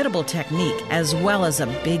formidable technique as well as a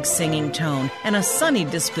big singing tone and a sunny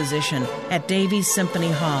disposition at Davies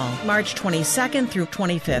Symphony Hall, March 22nd through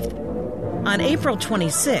 25th. On April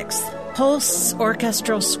 26th, Holst's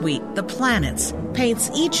orchestral suite, The Planets,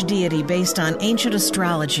 paints each deity based on ancient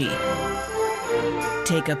astrology.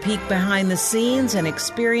 Take a peek behind the scenes and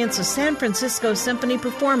experience a San Francisco Symphony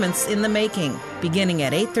performance in the making, beginning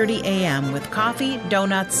at 8:30 a.m. with coffee,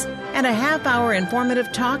 donuts, and a half-hour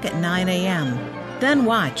informative talk at 9 a.m. Then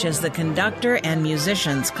watch as the conductor and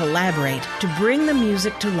musicians collaborate to bring the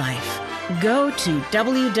music to life. Go to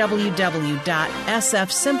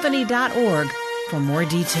www.sfsymphony.org for more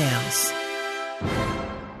details.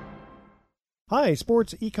 Hi,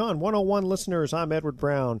 Sports Econ 101 listeners. I'm Edward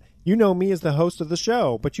Brown. You know me as the host of the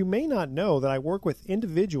show, but you may not know that I work with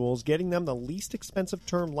individuals getting them the least expensive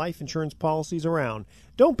term life insurance policies around.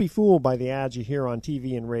 Don't be fooled by the ads you hear on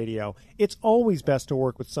TV and radio. It's always best to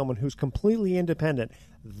work with someone who's completely independent.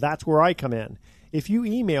 That's where I come in. If you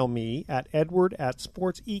email me at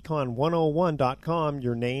edward@sportsecon101.com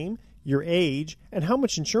your name, your age, and how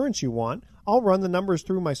much insurance you want, I'll run the numbers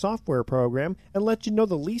through my software program and let you know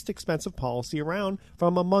the least expensive policy around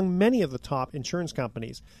from among many of the top insurance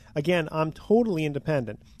companies. Again, I'm totally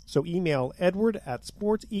independent, so email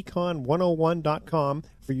edward@sportsecon101.com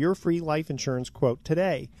for your free life insurance quote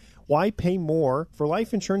today. Why pay more for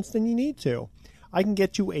life insurance than you need to? I can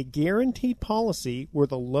get you a guaranteed policy where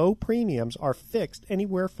the low premiums are fixed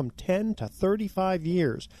anywhere from 10 to 35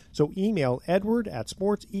 years. So email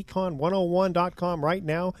edward@sportsecon101.com right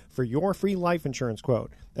now for your free life insurance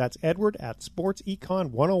quote. That's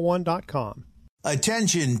edward@sportsecon101.com.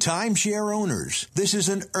 Attention timeshare owners. This is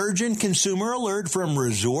an urgent consumer alert from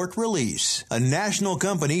Resort Release, a national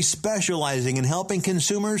company specializing in helping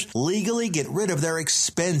consumers legally get rid of their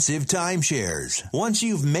expensive timeshares. Once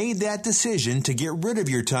you've made that decision to get rid of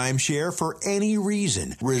your timeshare for any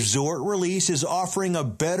reason, Resort Release is offering a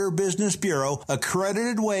Better Business Bureau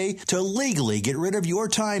accredited way to legally get rid of your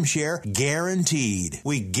timeshare, guaranteed.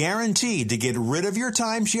 We guaranteed to get rid of your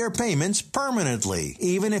timeshare payments permanently.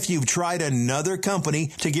 Even if you've tried another company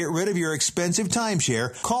to get rid of your expensive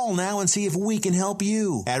timeshare, call now and see if we can help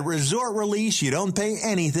you. At Resort Release, you don't pay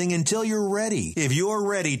anything until you're ready. If you're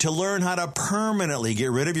ready to learn how to permanently get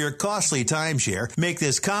rid of your costly timeshare, make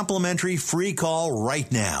this complimentary free call right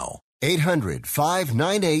now.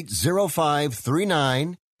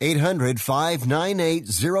 800-598-0539.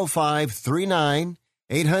 800-598-0539.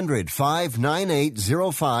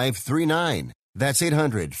 800-598-0539. That's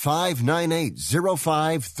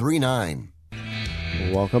 800-598-0539.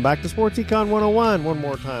 Welcome back to Sports Econ 101. One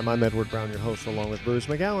more time, I'm Edward Brown, your host, along with Bruce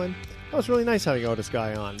McGowan. Oh, it's really nice having Otis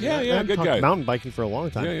Guy on. Yeah, good guy. Mountain biking for a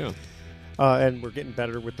long time. Yeah. And we're getting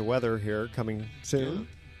better with the weather here coming soon.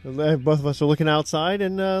 Yeah. Both of us are looking outside.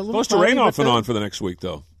 And supposed to rain off and on for the next week,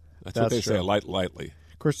 though. That's what they say, lightly.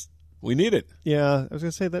 Of course. We need it. Yeah, I was going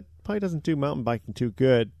to say that probably doesn't do mountain biking too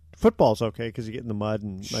good. Football's okay because you get in the mud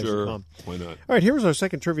and nice and calm. Why not? All right, here's our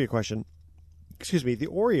second trivia question. The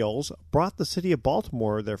Orioles brought the city of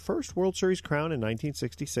Baltimore their first World Series crown in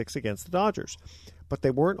 1966 against the Dodgers, but they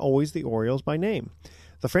weren't always the Orioles by name.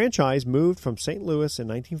 The franchise moved from St. Louis in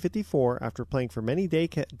 1954 after playing for many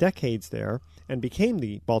decades there and became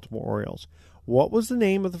the Baltimore Orioles. What was the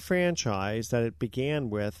name of the franchise that it began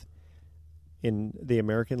with in the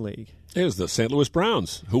American League? It was the St. Louis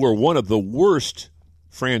Browns, who were one of the worst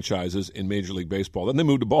franchises in Major League Baseball. Then they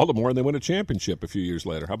moved to Baltimore and they won a championship a few years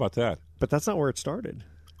later. How about that? But that's not where it started.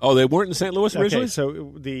 Oh, they weren't in St. Louis originally?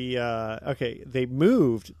 Okay, so they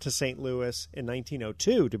moved to St. Louis in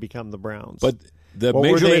 1902 to become the Browns. But the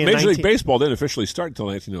Major League Baseball didn't officially start until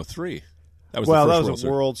 1903. That was the first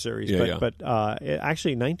World Series. But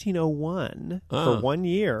actually, 1901 for 1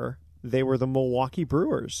 year. They were the Milwaukee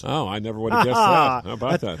Brewers. Oh, I never would have guessed that. How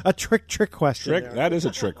about that? A trick question. That is a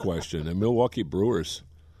trick question. The Milwaukee Brewers.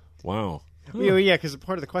 Wow. Yeah, because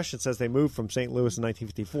part of the question says they moved from St. Louis in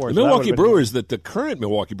 1954. The Milwaukee Brewers, the current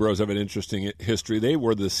Milwaukee Brewers have an interesting history. They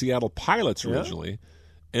were the Seattle Pilots originally,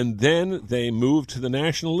 and then they moved to the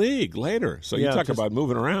National League later. So you talk about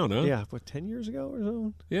moving around, huh? Yeah, 10 years ago or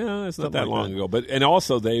so? Yeah, it's not that long ago. And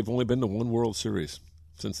also, they've only been to one World Series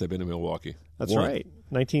since they've been in Milwaukee. That's right.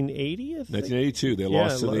 1980? 1982. They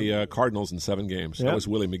lost to the Cardinals in 7 games. That was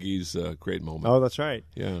Willie McGee's great moment. Oh, that's right.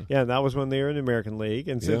 Yeah, that was when they were in the American League.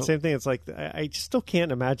 And so the same thing, it's like I still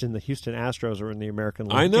can't imagine the Houston Astros are in the American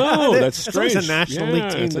League. I know. That's strange. It's a National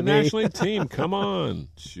League team it's a National League team. Come on.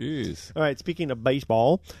 Jeez. All right, speaking of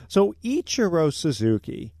baseball, so Ichiro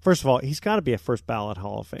Suzuki, first of all, he's got to be a first ballot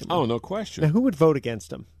Hall of Famer. Oh, no question. Now, who would vote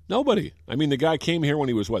against him? Nobody. I mean, the guy came here when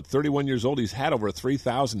he was, 31 years old. He's had over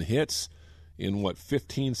 3,000 hits in,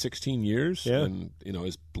 15, 16 years? Yeah. And,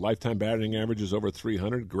 his lifetime batting average is over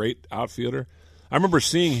 300. Great outfielder. I remember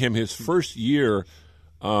seeing him his first year.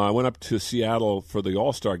 I went up to Seattle for the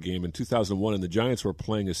All-Star game in 2001, and the Giants were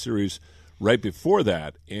playing a series right before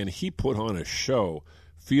that, and he put on a show,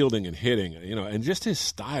 fielding and hitting, and just his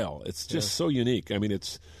style. It's just so unique. I mean,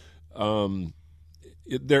 it's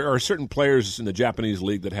there are certain players in the Japanese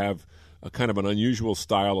league that have a kind of an unusual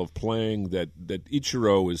style of playing that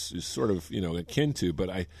Ichiro is sort of akin to,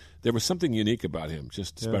 but there was something unique about him,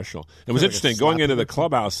 just special. It was interesting going into the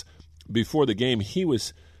clubhouse before the game. He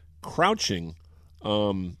was crouching,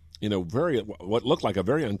 what looked like a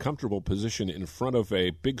very uncomfortable position in front of a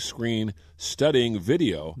big screen, studying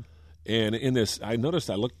video. And in this, I noticed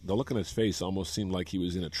the look on his face almost seemed like he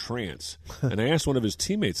was in a trance. And I asked one of his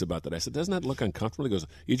teammates about that. I said, "Doesn't that look uncomfortable?" He goes,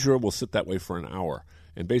 "Ichiro will sit that way for an hour."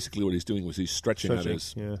 And basically what he's doing was he's stretching out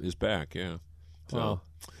his back. Yeah. So, wow.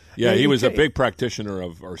 Yeah, he was a big practitioner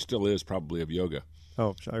or still is probably of yoga.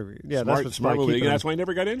 Oh, yeah, smart movie. That's why he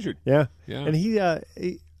never got injured. Yeah. And he would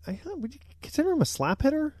you consider him a slap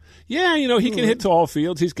hitter? Yeah, he can hit to all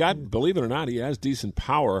fields. He's got, believe it or not, he has decent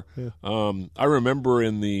power. Yeah. I remember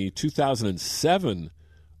in the 2007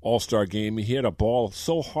 All-Star game, he hit a ball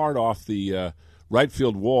so hard off the right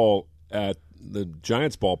field wall at the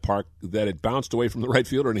Giants ballpark that it bounced away from the right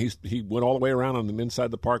fielder, and he went all the way around on the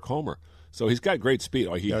inside the park homer. So he's got great speed.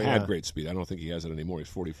 He had great speed. I don't think he has it anymore. He's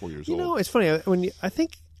 44 years old. It's funny. I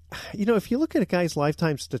think, if you look at a guy's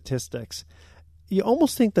lifetime statistics, you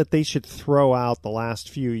almost think that they should throw out the last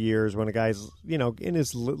few years when a guy's, in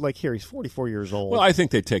his, like here, he's 44 years old. Well, I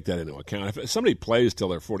think they take that into account. If somebody plays till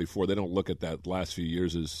they're 44, they don't look at that last few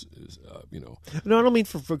years as No, I don't mean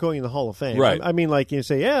for going in the Hall of Fame. Right. I mean, like, you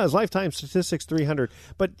say, his lifetime statistics, 300.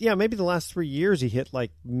 But, maybe the last 3 years he hit,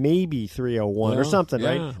 like, maybe 301 or something,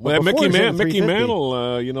 right? Well, Mickey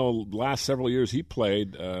Mantle, last several years he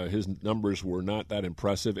played, his numbers were not that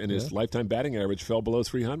impressive, and his lifetime batting average fell below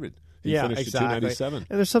 300. He finished at 297.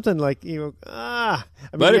 And there's something like, but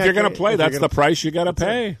if you're going to play, that's the price you got to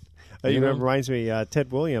pay. It reminds me,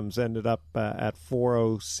 Ted Williams ended up at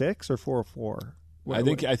 406 or 404. I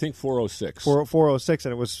think 406. 406,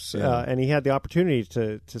 and it was, and he had the opportunity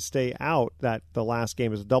to stay out the last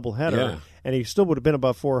game as a doubleheader, and he still would have been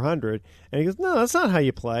above 400. And he goes, "No, that's not how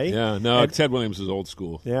you play." Yeah, no, Ted Williams is old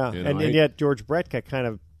school. Yeah, and yet George Brett got kind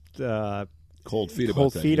of cold feet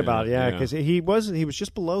about it, because he was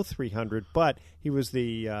just below 300, but he was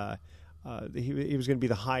the he was going to be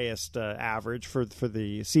the highest average for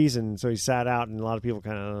the season, so he sat out, and a lot of people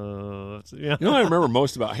kind of You know what I remember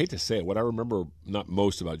most about, I hate to say it, what I remember not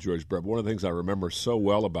most about George Brett, but one of the things I remember so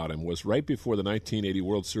well about him was right before the 1980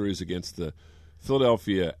 World Series against the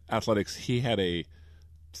Philadelphia Athletics, he had a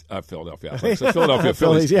Philadelphia Athletics, the Philadelphia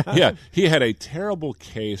Phillies. Yeah, he had a terrible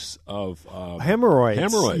case of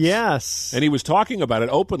hemorrhoids. Yes, and he was talking about it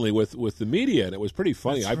openly with the media, and it was pretty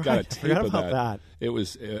funny. That's I've got a tape of that. It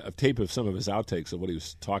was a tape of some of his outtakes of what he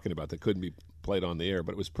was talking about that couldn't be played on the air,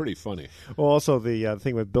 but it was pretty funny. Well, also the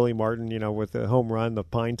thing with Billy Martin, with the home run, the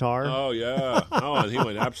pine tar. Oh, yeah. And he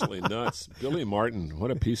went absolutely nuts. Billy Martin,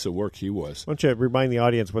 what a piece of work he was. Why don't you remind the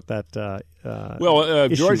audience what that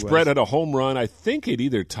George issue Brett was. had a home run. I think he'd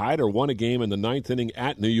either tied or won a game in the ninth inning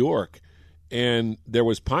at New York, and there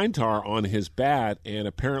was pine tar on his bat, and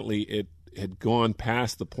apparently it had gone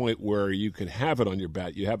past the point where you could have it on your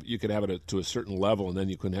bat. You could have it to a certain level, and then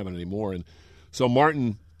you couldn't have it anymore. And so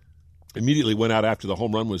Martin immediately went out after the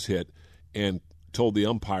home run was hit and told the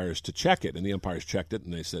umpires to check it, and the umpires checked it,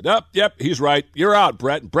 and they said, yep, he's right. You're out,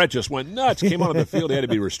 Brett. And Brett just went nuts, came onto the field. He had to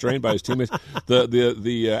be restrained by his teammates.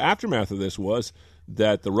 The aftermath of this was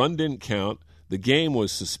that the run didn't count. The game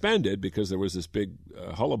was suspended because there was this big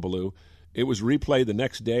hullabaloo. It was replayed the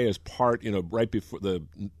next day as part, right before the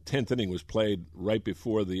 10th inning was played right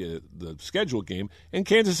before the scheduled game, and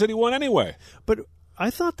Kansas City won anyway. But I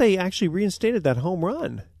thought they actually reinstated that home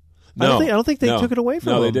run. No, I don't think they took it away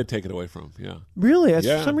from him. No, they did take it away from him. Yeah, really.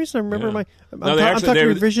 For some reason, I remember I'm talking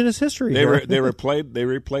revisionist history. They replayed. They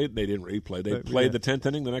didn't replay. They played the 10th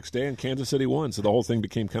inning the next day, and Kansas City won. So the whole thing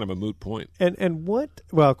became kind of a moot point. And what?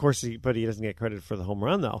 Well, of course, but he doesn't get credit for the home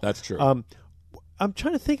run, though. That's true. I'm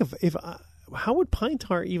trying to think of how would pine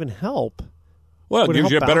tar even help? Well, it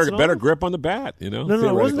gives you a better grip on the bat, No,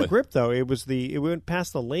 it wasn't the grip though. It was it went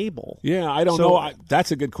past the label. Yeah, I don't know.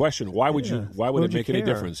 That's a good question. Why would it make any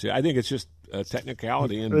difference? Yeah, I think it's just a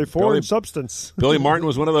technicality and a foreign substance. Billy Martin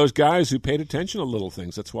was one of those guys who paid attention to little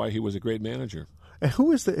things. That's why he was a great manager. And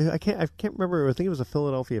who is I can't remember. I think it was a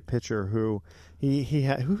Philadelphia pitcher who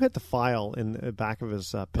who had the file in the back of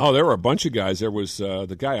his pitcher. Oh, there were a bunch of guys. There was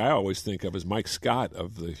the guy I always think of as Mike Scott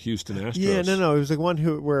of the Houston Astros. Yeah, no, it was the one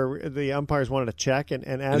where the umpires wanted to check, and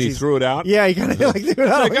as he threw it out. Yeah, he kind of threw it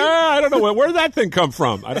out. I don't know where did that thing come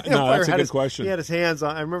from. No, that's a good question. He had his hands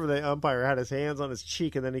on. I remember the umpire had his hands on his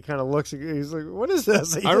cheek, and then he kind of looks. He's like, "What is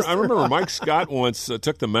this?" I remember Mike Scott once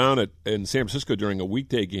took the mound in San Francisco during a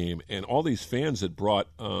weekday game, and all these fans had brought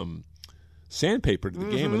sandpaper to the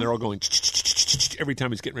game, and they're all going every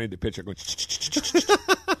time he's getting ready to pitch. They're going.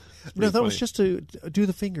 No, that was just to do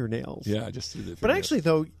the fingernails. Yeah, just do the fingernails. But actually,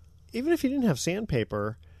 though, even if you didn't have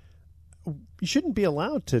sandpaper, you shouldn't be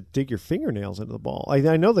allowed to dig your fingernails into the ball.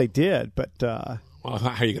 I know they did, but. Well,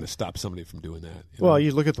 how are you going to stop somebody from doing that? Well,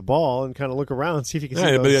 you look at the ball and kind of look around and see if you can see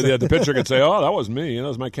those. But the pitcher can say, "Oh, that was me. That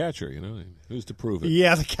was my catcher." Who's to prove it?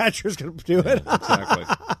 Yeah, the catcher's going to do it.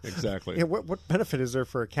 Exactly. Yeah, what benefit is there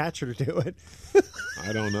for a catcher to do it?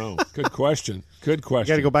 I don't know. Good question. You got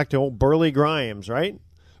to go back to old Burley Grimes, right?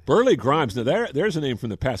 Burley Grimes. Now, there's a name from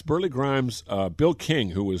the past. Burley Grimes, Bill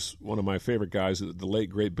King, who was one of my favorite guys, the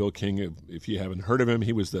late, great Bill King. If you haven't heard of him,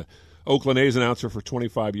 he was the Oakland A's announcer for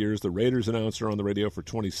 25 years, the Raiders announcer on the radio for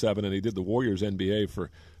 27, and he did the Warriors NBA for,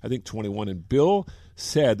 I think, 21. And Bill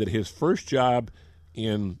said that his first job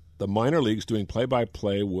in the minor leagues doing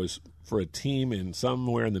play-by-play was for a team in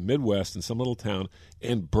somewhere in the Midwest in some little town,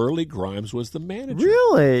 and Burley Grimes was the manager.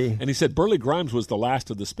 Really? And he said Burley Grimes was the last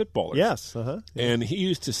of the spitballers. Yes. Yeah. And he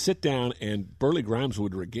used to sit down, and Burley Grimes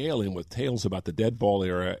would regale him with tales about the dead ball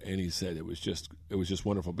era, and he said it was just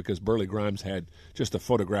wonderful because Burley Grimes had just a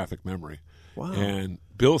photographic memory. Wow. And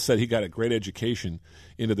Bill said he got a great education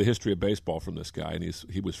into the history of baseball from this guy, and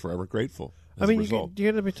he was forever grateful. You're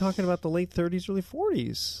going to be talking about the late 30s, early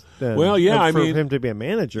 40s. Then, well, yeah, for him to be a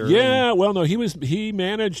manager. Yeah, well, no, he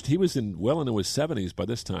managed. He was well into his 70s by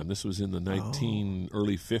this time. This was in the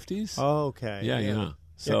early 50s. Oh, okay. Yeah.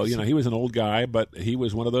 So, he was an old guy, but he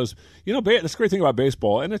was one of those, that's the great thing about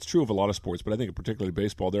baseball, and it's true of a lot of sports, but I think particularly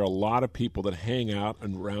baseball, there are a lot of people that hang out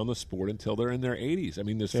around the sport until they're in their 80s. I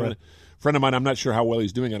mean, this friend of mine, I'm not sure how well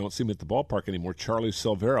he's doing. I don't see him at the ballpark anymore. Charlie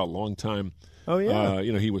Silvera, a long time. Oh, yeah.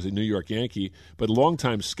 He was a New York Yankee, but a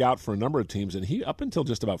long-time scout for a number of teams, and he, up until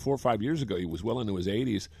just about 4 or 5 years ago, he was well into his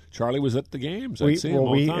 80s. Charlie was at the games. I'd see him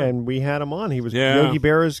all the time. And we had him on. He was Yogi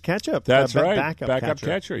Berra's catch-up. That's right. Backup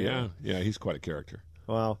catcher, yeah. Yeah, he's quite a character.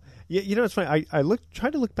 Wow. Yeah, it's funny. I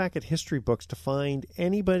tried to look back at history books to find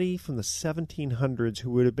anybody from the 1700s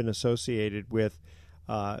who would have been associated with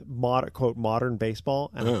quote modern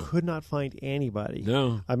baseball, and I could not find anybody.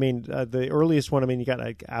 No, I mean the earliest one. I mean, you got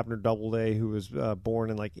like Abner Doubleday, who was born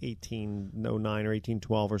in like 1809 or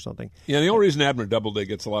 1812 or something. Yeah, the only reason Abner Doubleday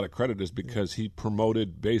gets a lot of credit is because he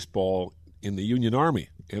promoted baseball in the Union Army.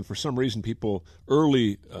 And for some reason,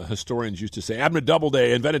 early historians used to say, Abner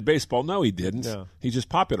Doubleday invented baseball. No, he didn't. No. He just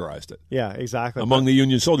popularized it. Yeah, exactly. Among the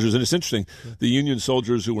Union soldiers. And it's interesting, the Union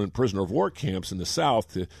soldiers who were in prisoner of war camps in the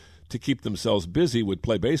South to keep themselves busy would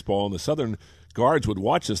play baseball, and the Southern Guards would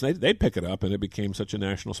watch this, and they'd pick it up, and it became such a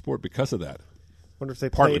national sport because of that. Wonder if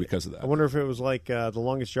they partly played, because of that. I wonder if it was like the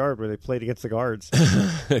longest yard where they played against the guards.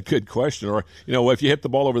 Good question. Or if you hit the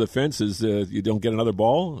ball over the fences, you don't get another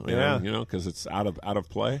ball. Yeah, because it's out of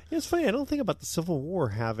play. It's funny. I don't think about the Civil War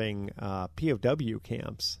having POW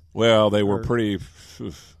camps. Well, they were pretty.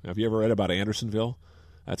 Have you ever read about Andersonville?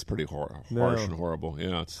 That's pretty harsh and horrible.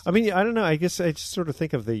 Yeah, I mean, I don't know. I guess I just sort of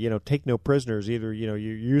think of the take no prisoners. Either you're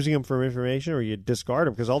using them for information or you discard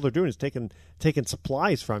them because all they're doing is taking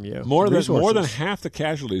supplies from you. More than half the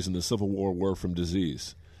casualties in the Civil War were from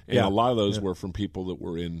disease, and a lot of those were from people that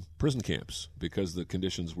were in prison camps because the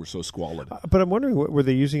conditions were so squalid. But I'm wondering, were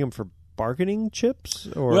they using them for bargaining chips?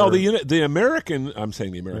 Or? Well, the American, I'm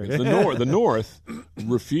saying the Americans, the North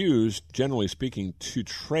refused, generally speaking, to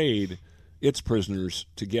trade its prisoners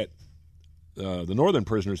to get the northern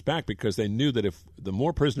prisoners back because they knew that if the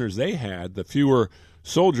more prisoners they had, the fewer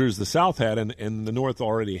soldiers the South had, and the North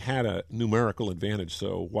already had a numerical advantage.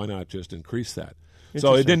 So why not just increase that?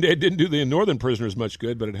 So it didn't do the northern prisoners much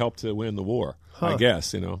good, but it helped to win the war, I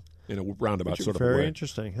guess. In a roundabout sort of way. Very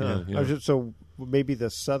interesting, huh? Yeah. So maybe the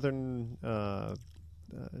southern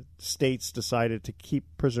states decided to keep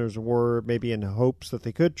prisoners of war, maybe in hopes that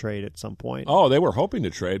they could trade at some point. Oh, they were hoping to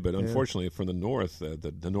trade, but unfortunately for the North,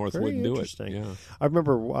 the North wouldn't do it. Yeah. I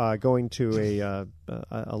remember going to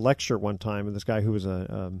a lecture one time with this guy who was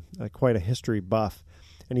quite a history buff,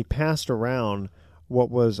 and he passed around what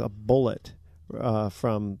was a bullet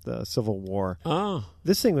from the Civil War. Oh.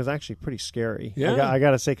 This thing was actually pretty scary. Yeah. I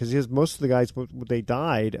got to say, because most of the guys, they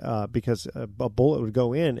died because a bullet would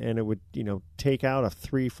go in and it would, take out a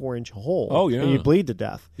 3-4 inch hole. Oh, yeah. And you'd bleed to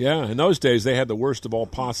death. Yeah. In those days, they had the worst of all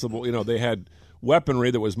possible. They had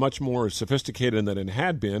weaponry that was much more sophisticated than it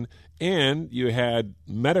had been, and you had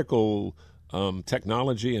medical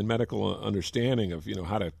technology and medical understanding of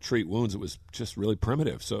how to treat wounds. It was just really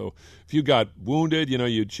primitive. So if you got wounded,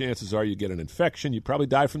 chances are you get an infection. You'd probably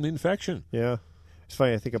die from the infection. Yeah, it's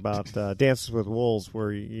funny. I think about Dances with Wolves,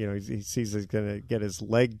 where he sees he's going to get his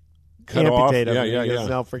leg cut amputated. Off. Yeah.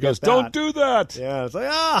 Now forget that. Don't do that. Yeah, it's like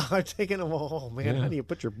I'm taking him. Oh man, how do you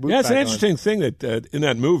put your boot? Yeah, it's back an interesting on? thing that in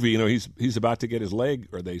that movie, he's about to get his leg,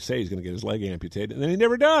 or they say he's going to get his leg amputated, and then he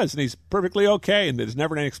never does, and he's perfectly okay, and there's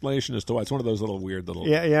never any explanation as to why. It's one of those little weird things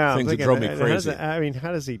that drove me crazy.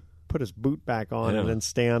 How does he put his boot back on and then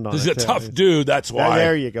stand on it? He's a tough dude, that's why.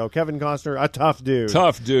 There you go. Kevin Costner, a tough dude.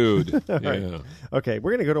 Tough dude. Right. Okay,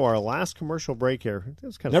 we're going to go to our last commercial break here.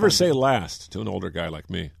 Never say last to an older guy like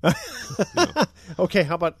me. Okay,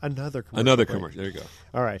 how about another commercial? Another commercial. There you go.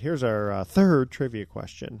 All right, here's our third trivia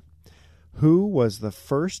question. Who was the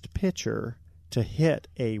first pitcher to hit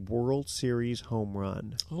a World Series home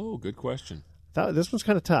run? Oh, good question. This one's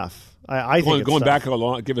kind of tough. I think going back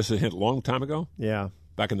give us a hint. Long time ago. Yeah.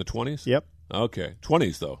 Back in the 20s. Yep. Okay.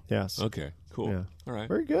 20s though. Yes. Okay. Cool. Yeah. All right.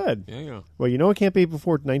 Very good. Yeah. Well, it can't be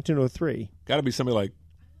before 1903. Got to be somebody like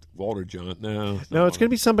Walter John. No, it's going to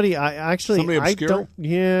be somebody. Somebody obscure?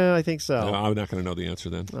 I think so. No, I'm not going to know the answer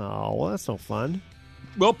then. Oh, well, that's no fun.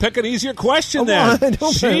 Well, pick an easier question then.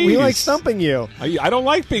 We like stumping you. I don't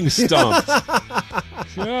like being stumped.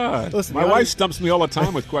 God. Listen, my wife stumps me all the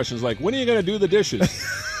time with questions like, when are you going to do the dishes?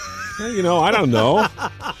 I don't know.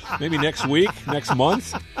 Maybe next week, next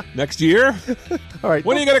month, next year. All right.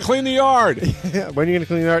 When are you going to clean the yard? When are you going to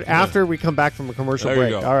clean the yard? After we come back from a commercial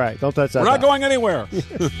break. All right. Don't touch that. We're not going anywhere.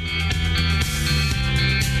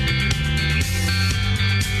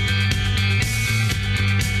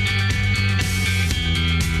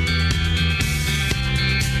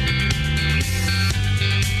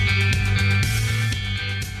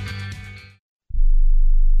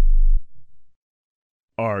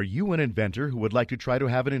 Are you an inventor who would like to try to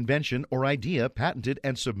have an invention or idea patented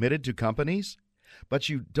and submitted to companies, but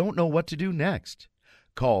you don't know what to do next?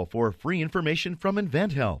 Call for free information from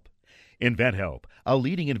InventHelp. InventHelp, a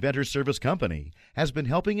leading inventor service company, has been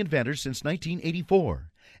helping inventors since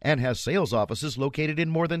 1984 and has sales offices located in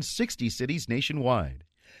more than 60 cities nationwide.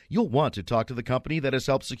 You'll want to talk to the company that has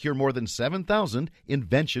helped secure more than 7,000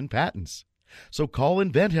 invention patents. So call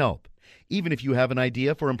InventHelp. Even if you have an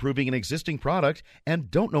idea for improving an existing product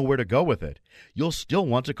and don't know where to go with it, you'll still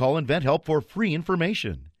want to call InventHelp for free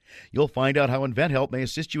information. You'll find out how InventHelp may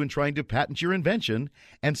assist you in trying to patent your invention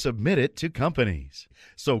and submit it to companies.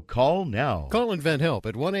 So call now. Call InventHelp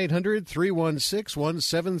at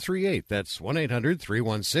 1-800-316-1738. That's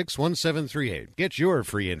 1-800-316-1738. Get your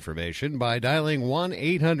free information by dialing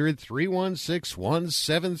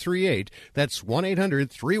 1-800-316-1738. That's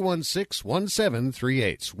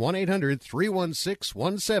 1-800-316-1738.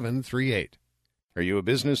 1-800-316-1738. Are you a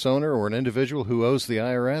business owner or an individual who owes the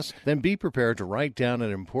IRS? Then be prepared to write down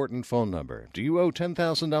an important phone number. Do you owe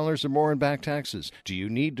 $10,000 or more in back taxes? Do you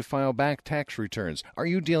need to file back tax returns? Are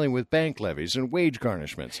you dealing with bank levies and wage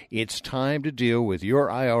garnishments? It's time to deal with your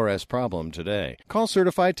IRS problem today. Call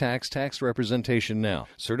Certified Tax Representation now.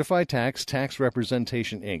 Certified Tax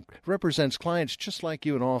Representation, Inc. represents clients just like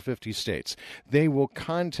you in all 50 states. They will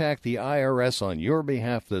contact the IRS on your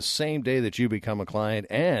behalf the same day that you become a client,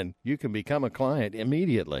 and you can become a client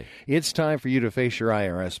immediately. It's time for you to face your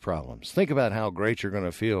IRS problems. Think about how great you're going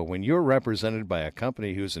to feel when you're represented by a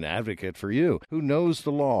company who's an advocate for you, who knows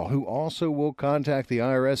the law, who also will contact the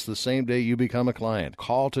IRS the same day you become a client.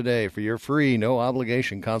 Call today for your free,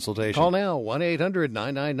 no-obligation consultation. Call now,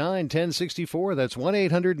 1-800-999-1064. That's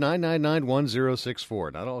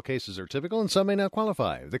 1-800-999-1064. Not all cases are typical, and some may not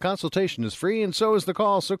qualify. The consultation is free, and so is the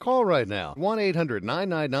call, so call right now.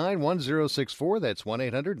 1-800-999-1064. That's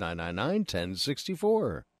 1-800-999-1064.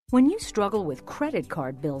 When you struggle with credit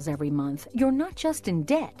card bills every month, you're not just in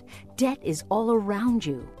debt. Debt is all around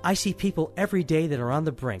you. I see people every day that are on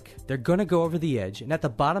the brink. They're going to go over the edge, and at the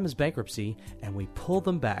bottom is bankruptcy, and we pull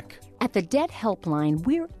them back. At the Debt Helpline,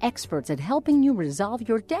 we're experts at helping you resolve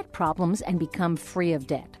your debt problems and become free of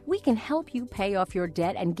debt. We can help you pay off your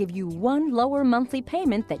debt and give you one lower monthly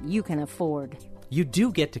payment that you can afford. You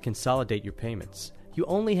do get to consolidate your payments. You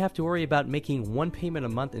only have to worry about making one payment a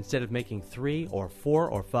month instead of making 3 or 4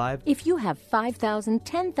 or 5. If you have $5,000,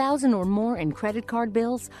 $10,000 or more in credit card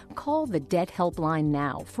bills, call the Debt Helpline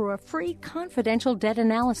now for a free confidential debt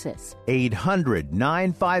analysis.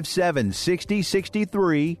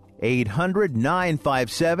 800-957-6063.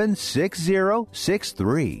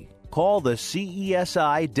 800-957-6063. Call the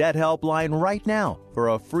CESI Debt Helpline right now for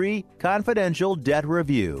a free confidential debt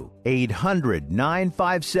review.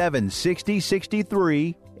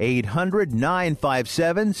 800-957-6063.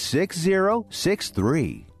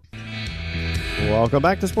 800-957-6063. Welcome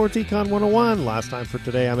back to Sports Econ 101. Last time for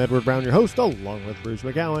today, I'm Edward Brown, your host, along with Bruce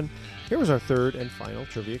McGowan. Here was our third and final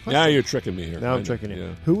trivia question. Now you're tricking me here. Now I'm tricking you.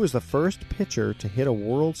 Yeah. Who was the first pitcher to hit a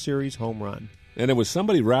World Series home run? And it was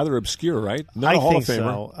somebody rather obscure, right? Not a Hall of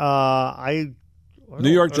Famer. So. New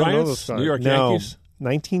York Giants? New York Yankees?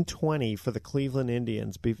 1920 for the Cleveland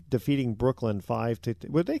Indians, defeating Brooklyn 5-2.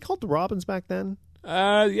 Were they called the Robins back then?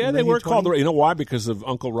 Yeah, they were called. You know why? Because of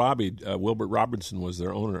Uncle Robbie. Wilbert Robinson was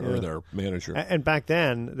their owner or their manager. And back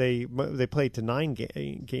then, they played to 9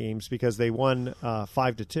 games because they won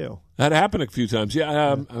 5-2. That happened a few times.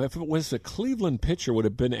 Yeah, if it was a Cleveland pitcher, would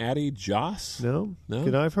it have been Addie Joss? No.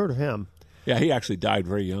 I've heard of him. Yeah, he actually died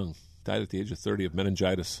very young. Died at the age of 30 of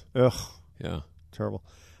meningitis. Ugh. Yeah. Terrible.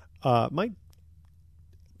 My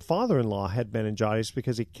father-in-law had meningitis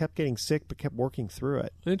because he kept getting sick but kept working through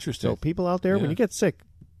it. Interesting. So people out there, when you get sick,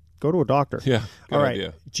 go to a doctor. Yeah. All right.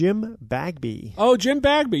 Idea. Jim Bagby. Oh, Jim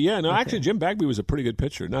Bagby. Yeah. No, actually, Jim Bagby was a pretty good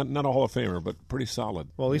pitcher. Not a Hall of Famer, but pretty solid.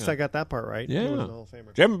 Well, at least I got that part right. Yeah. He wasn't a Hall of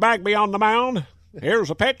Famer. Jim Bagby on the mound. Here's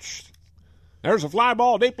a pitch. There's a fly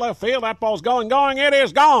ball deep left field. That ball's going. It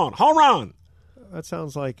is gone. Home run. That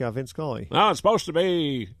sounds like Vince Scully. No, it's supposed to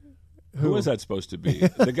be. Who is that supposed to be?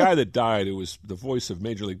 The guy that died, who was the voice of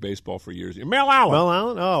Major League Baseball for years. Mel Allen. Mel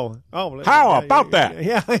Allen? Oh. How about that?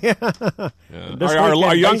 Yeah.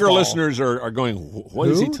 Our younger listeners are going, what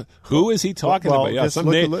is he? Who is he talking about? Yeah,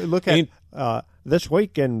 look at This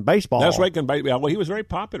Week in Baseball. This Week in Baseball. Well, he was very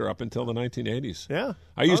popular up until the 1980s. Yeah.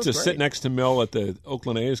 I used to sit next to Mel at the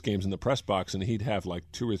Oakland A's games in the press box, and he'd have like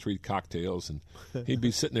 2 or 3 cocktails, and he'd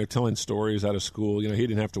be sitting there telling stories out of school. You know, he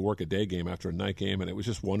didn't have to work a day game after a night game, and it was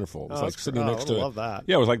just wonderful. It was like sitting next to. I love that.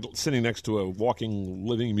 Yeah, it was like sitting next to a walking,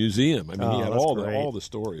 living museum. I mean, he had all the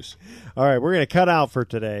stories. All right, we're going to cut out for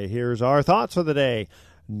today. Here's our thoughts for the day.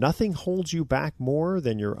 Nothing holds you back more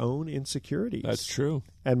than your own insecurities. That's true.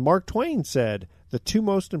 And Mark Twain said, the 2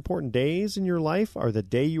 most important days in your life are the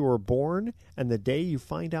day you were born and the day you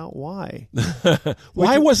find out why.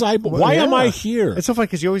 Why am I here? It's so funny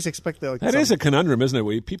because you always expect that. That is a conundrum, isn't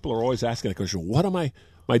it? People are always asking that question, what am I?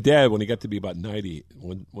 My dad, when he got to be about 90,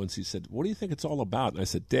 once he said, "What do you think it's all about?" And I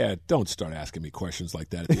said, "Dad, don't start asking me questions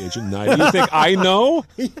like that at the age of 90. You think I know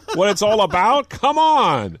what it's all about? Come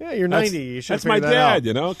on." Yeah, you're 90. You should That's my figure that dad, out.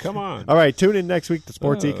 you know? Come on. All right, tune in next week to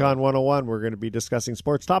Sports Econ 101. We're going to be discussing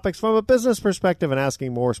sports topics from a business perspective and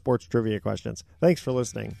asking more sports trivia questions. Thanks for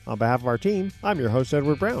listening. On behalf of our team, I'm your host,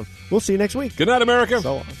 Edward Brown. We'll see you next week. Good night, America.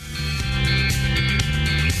 So long.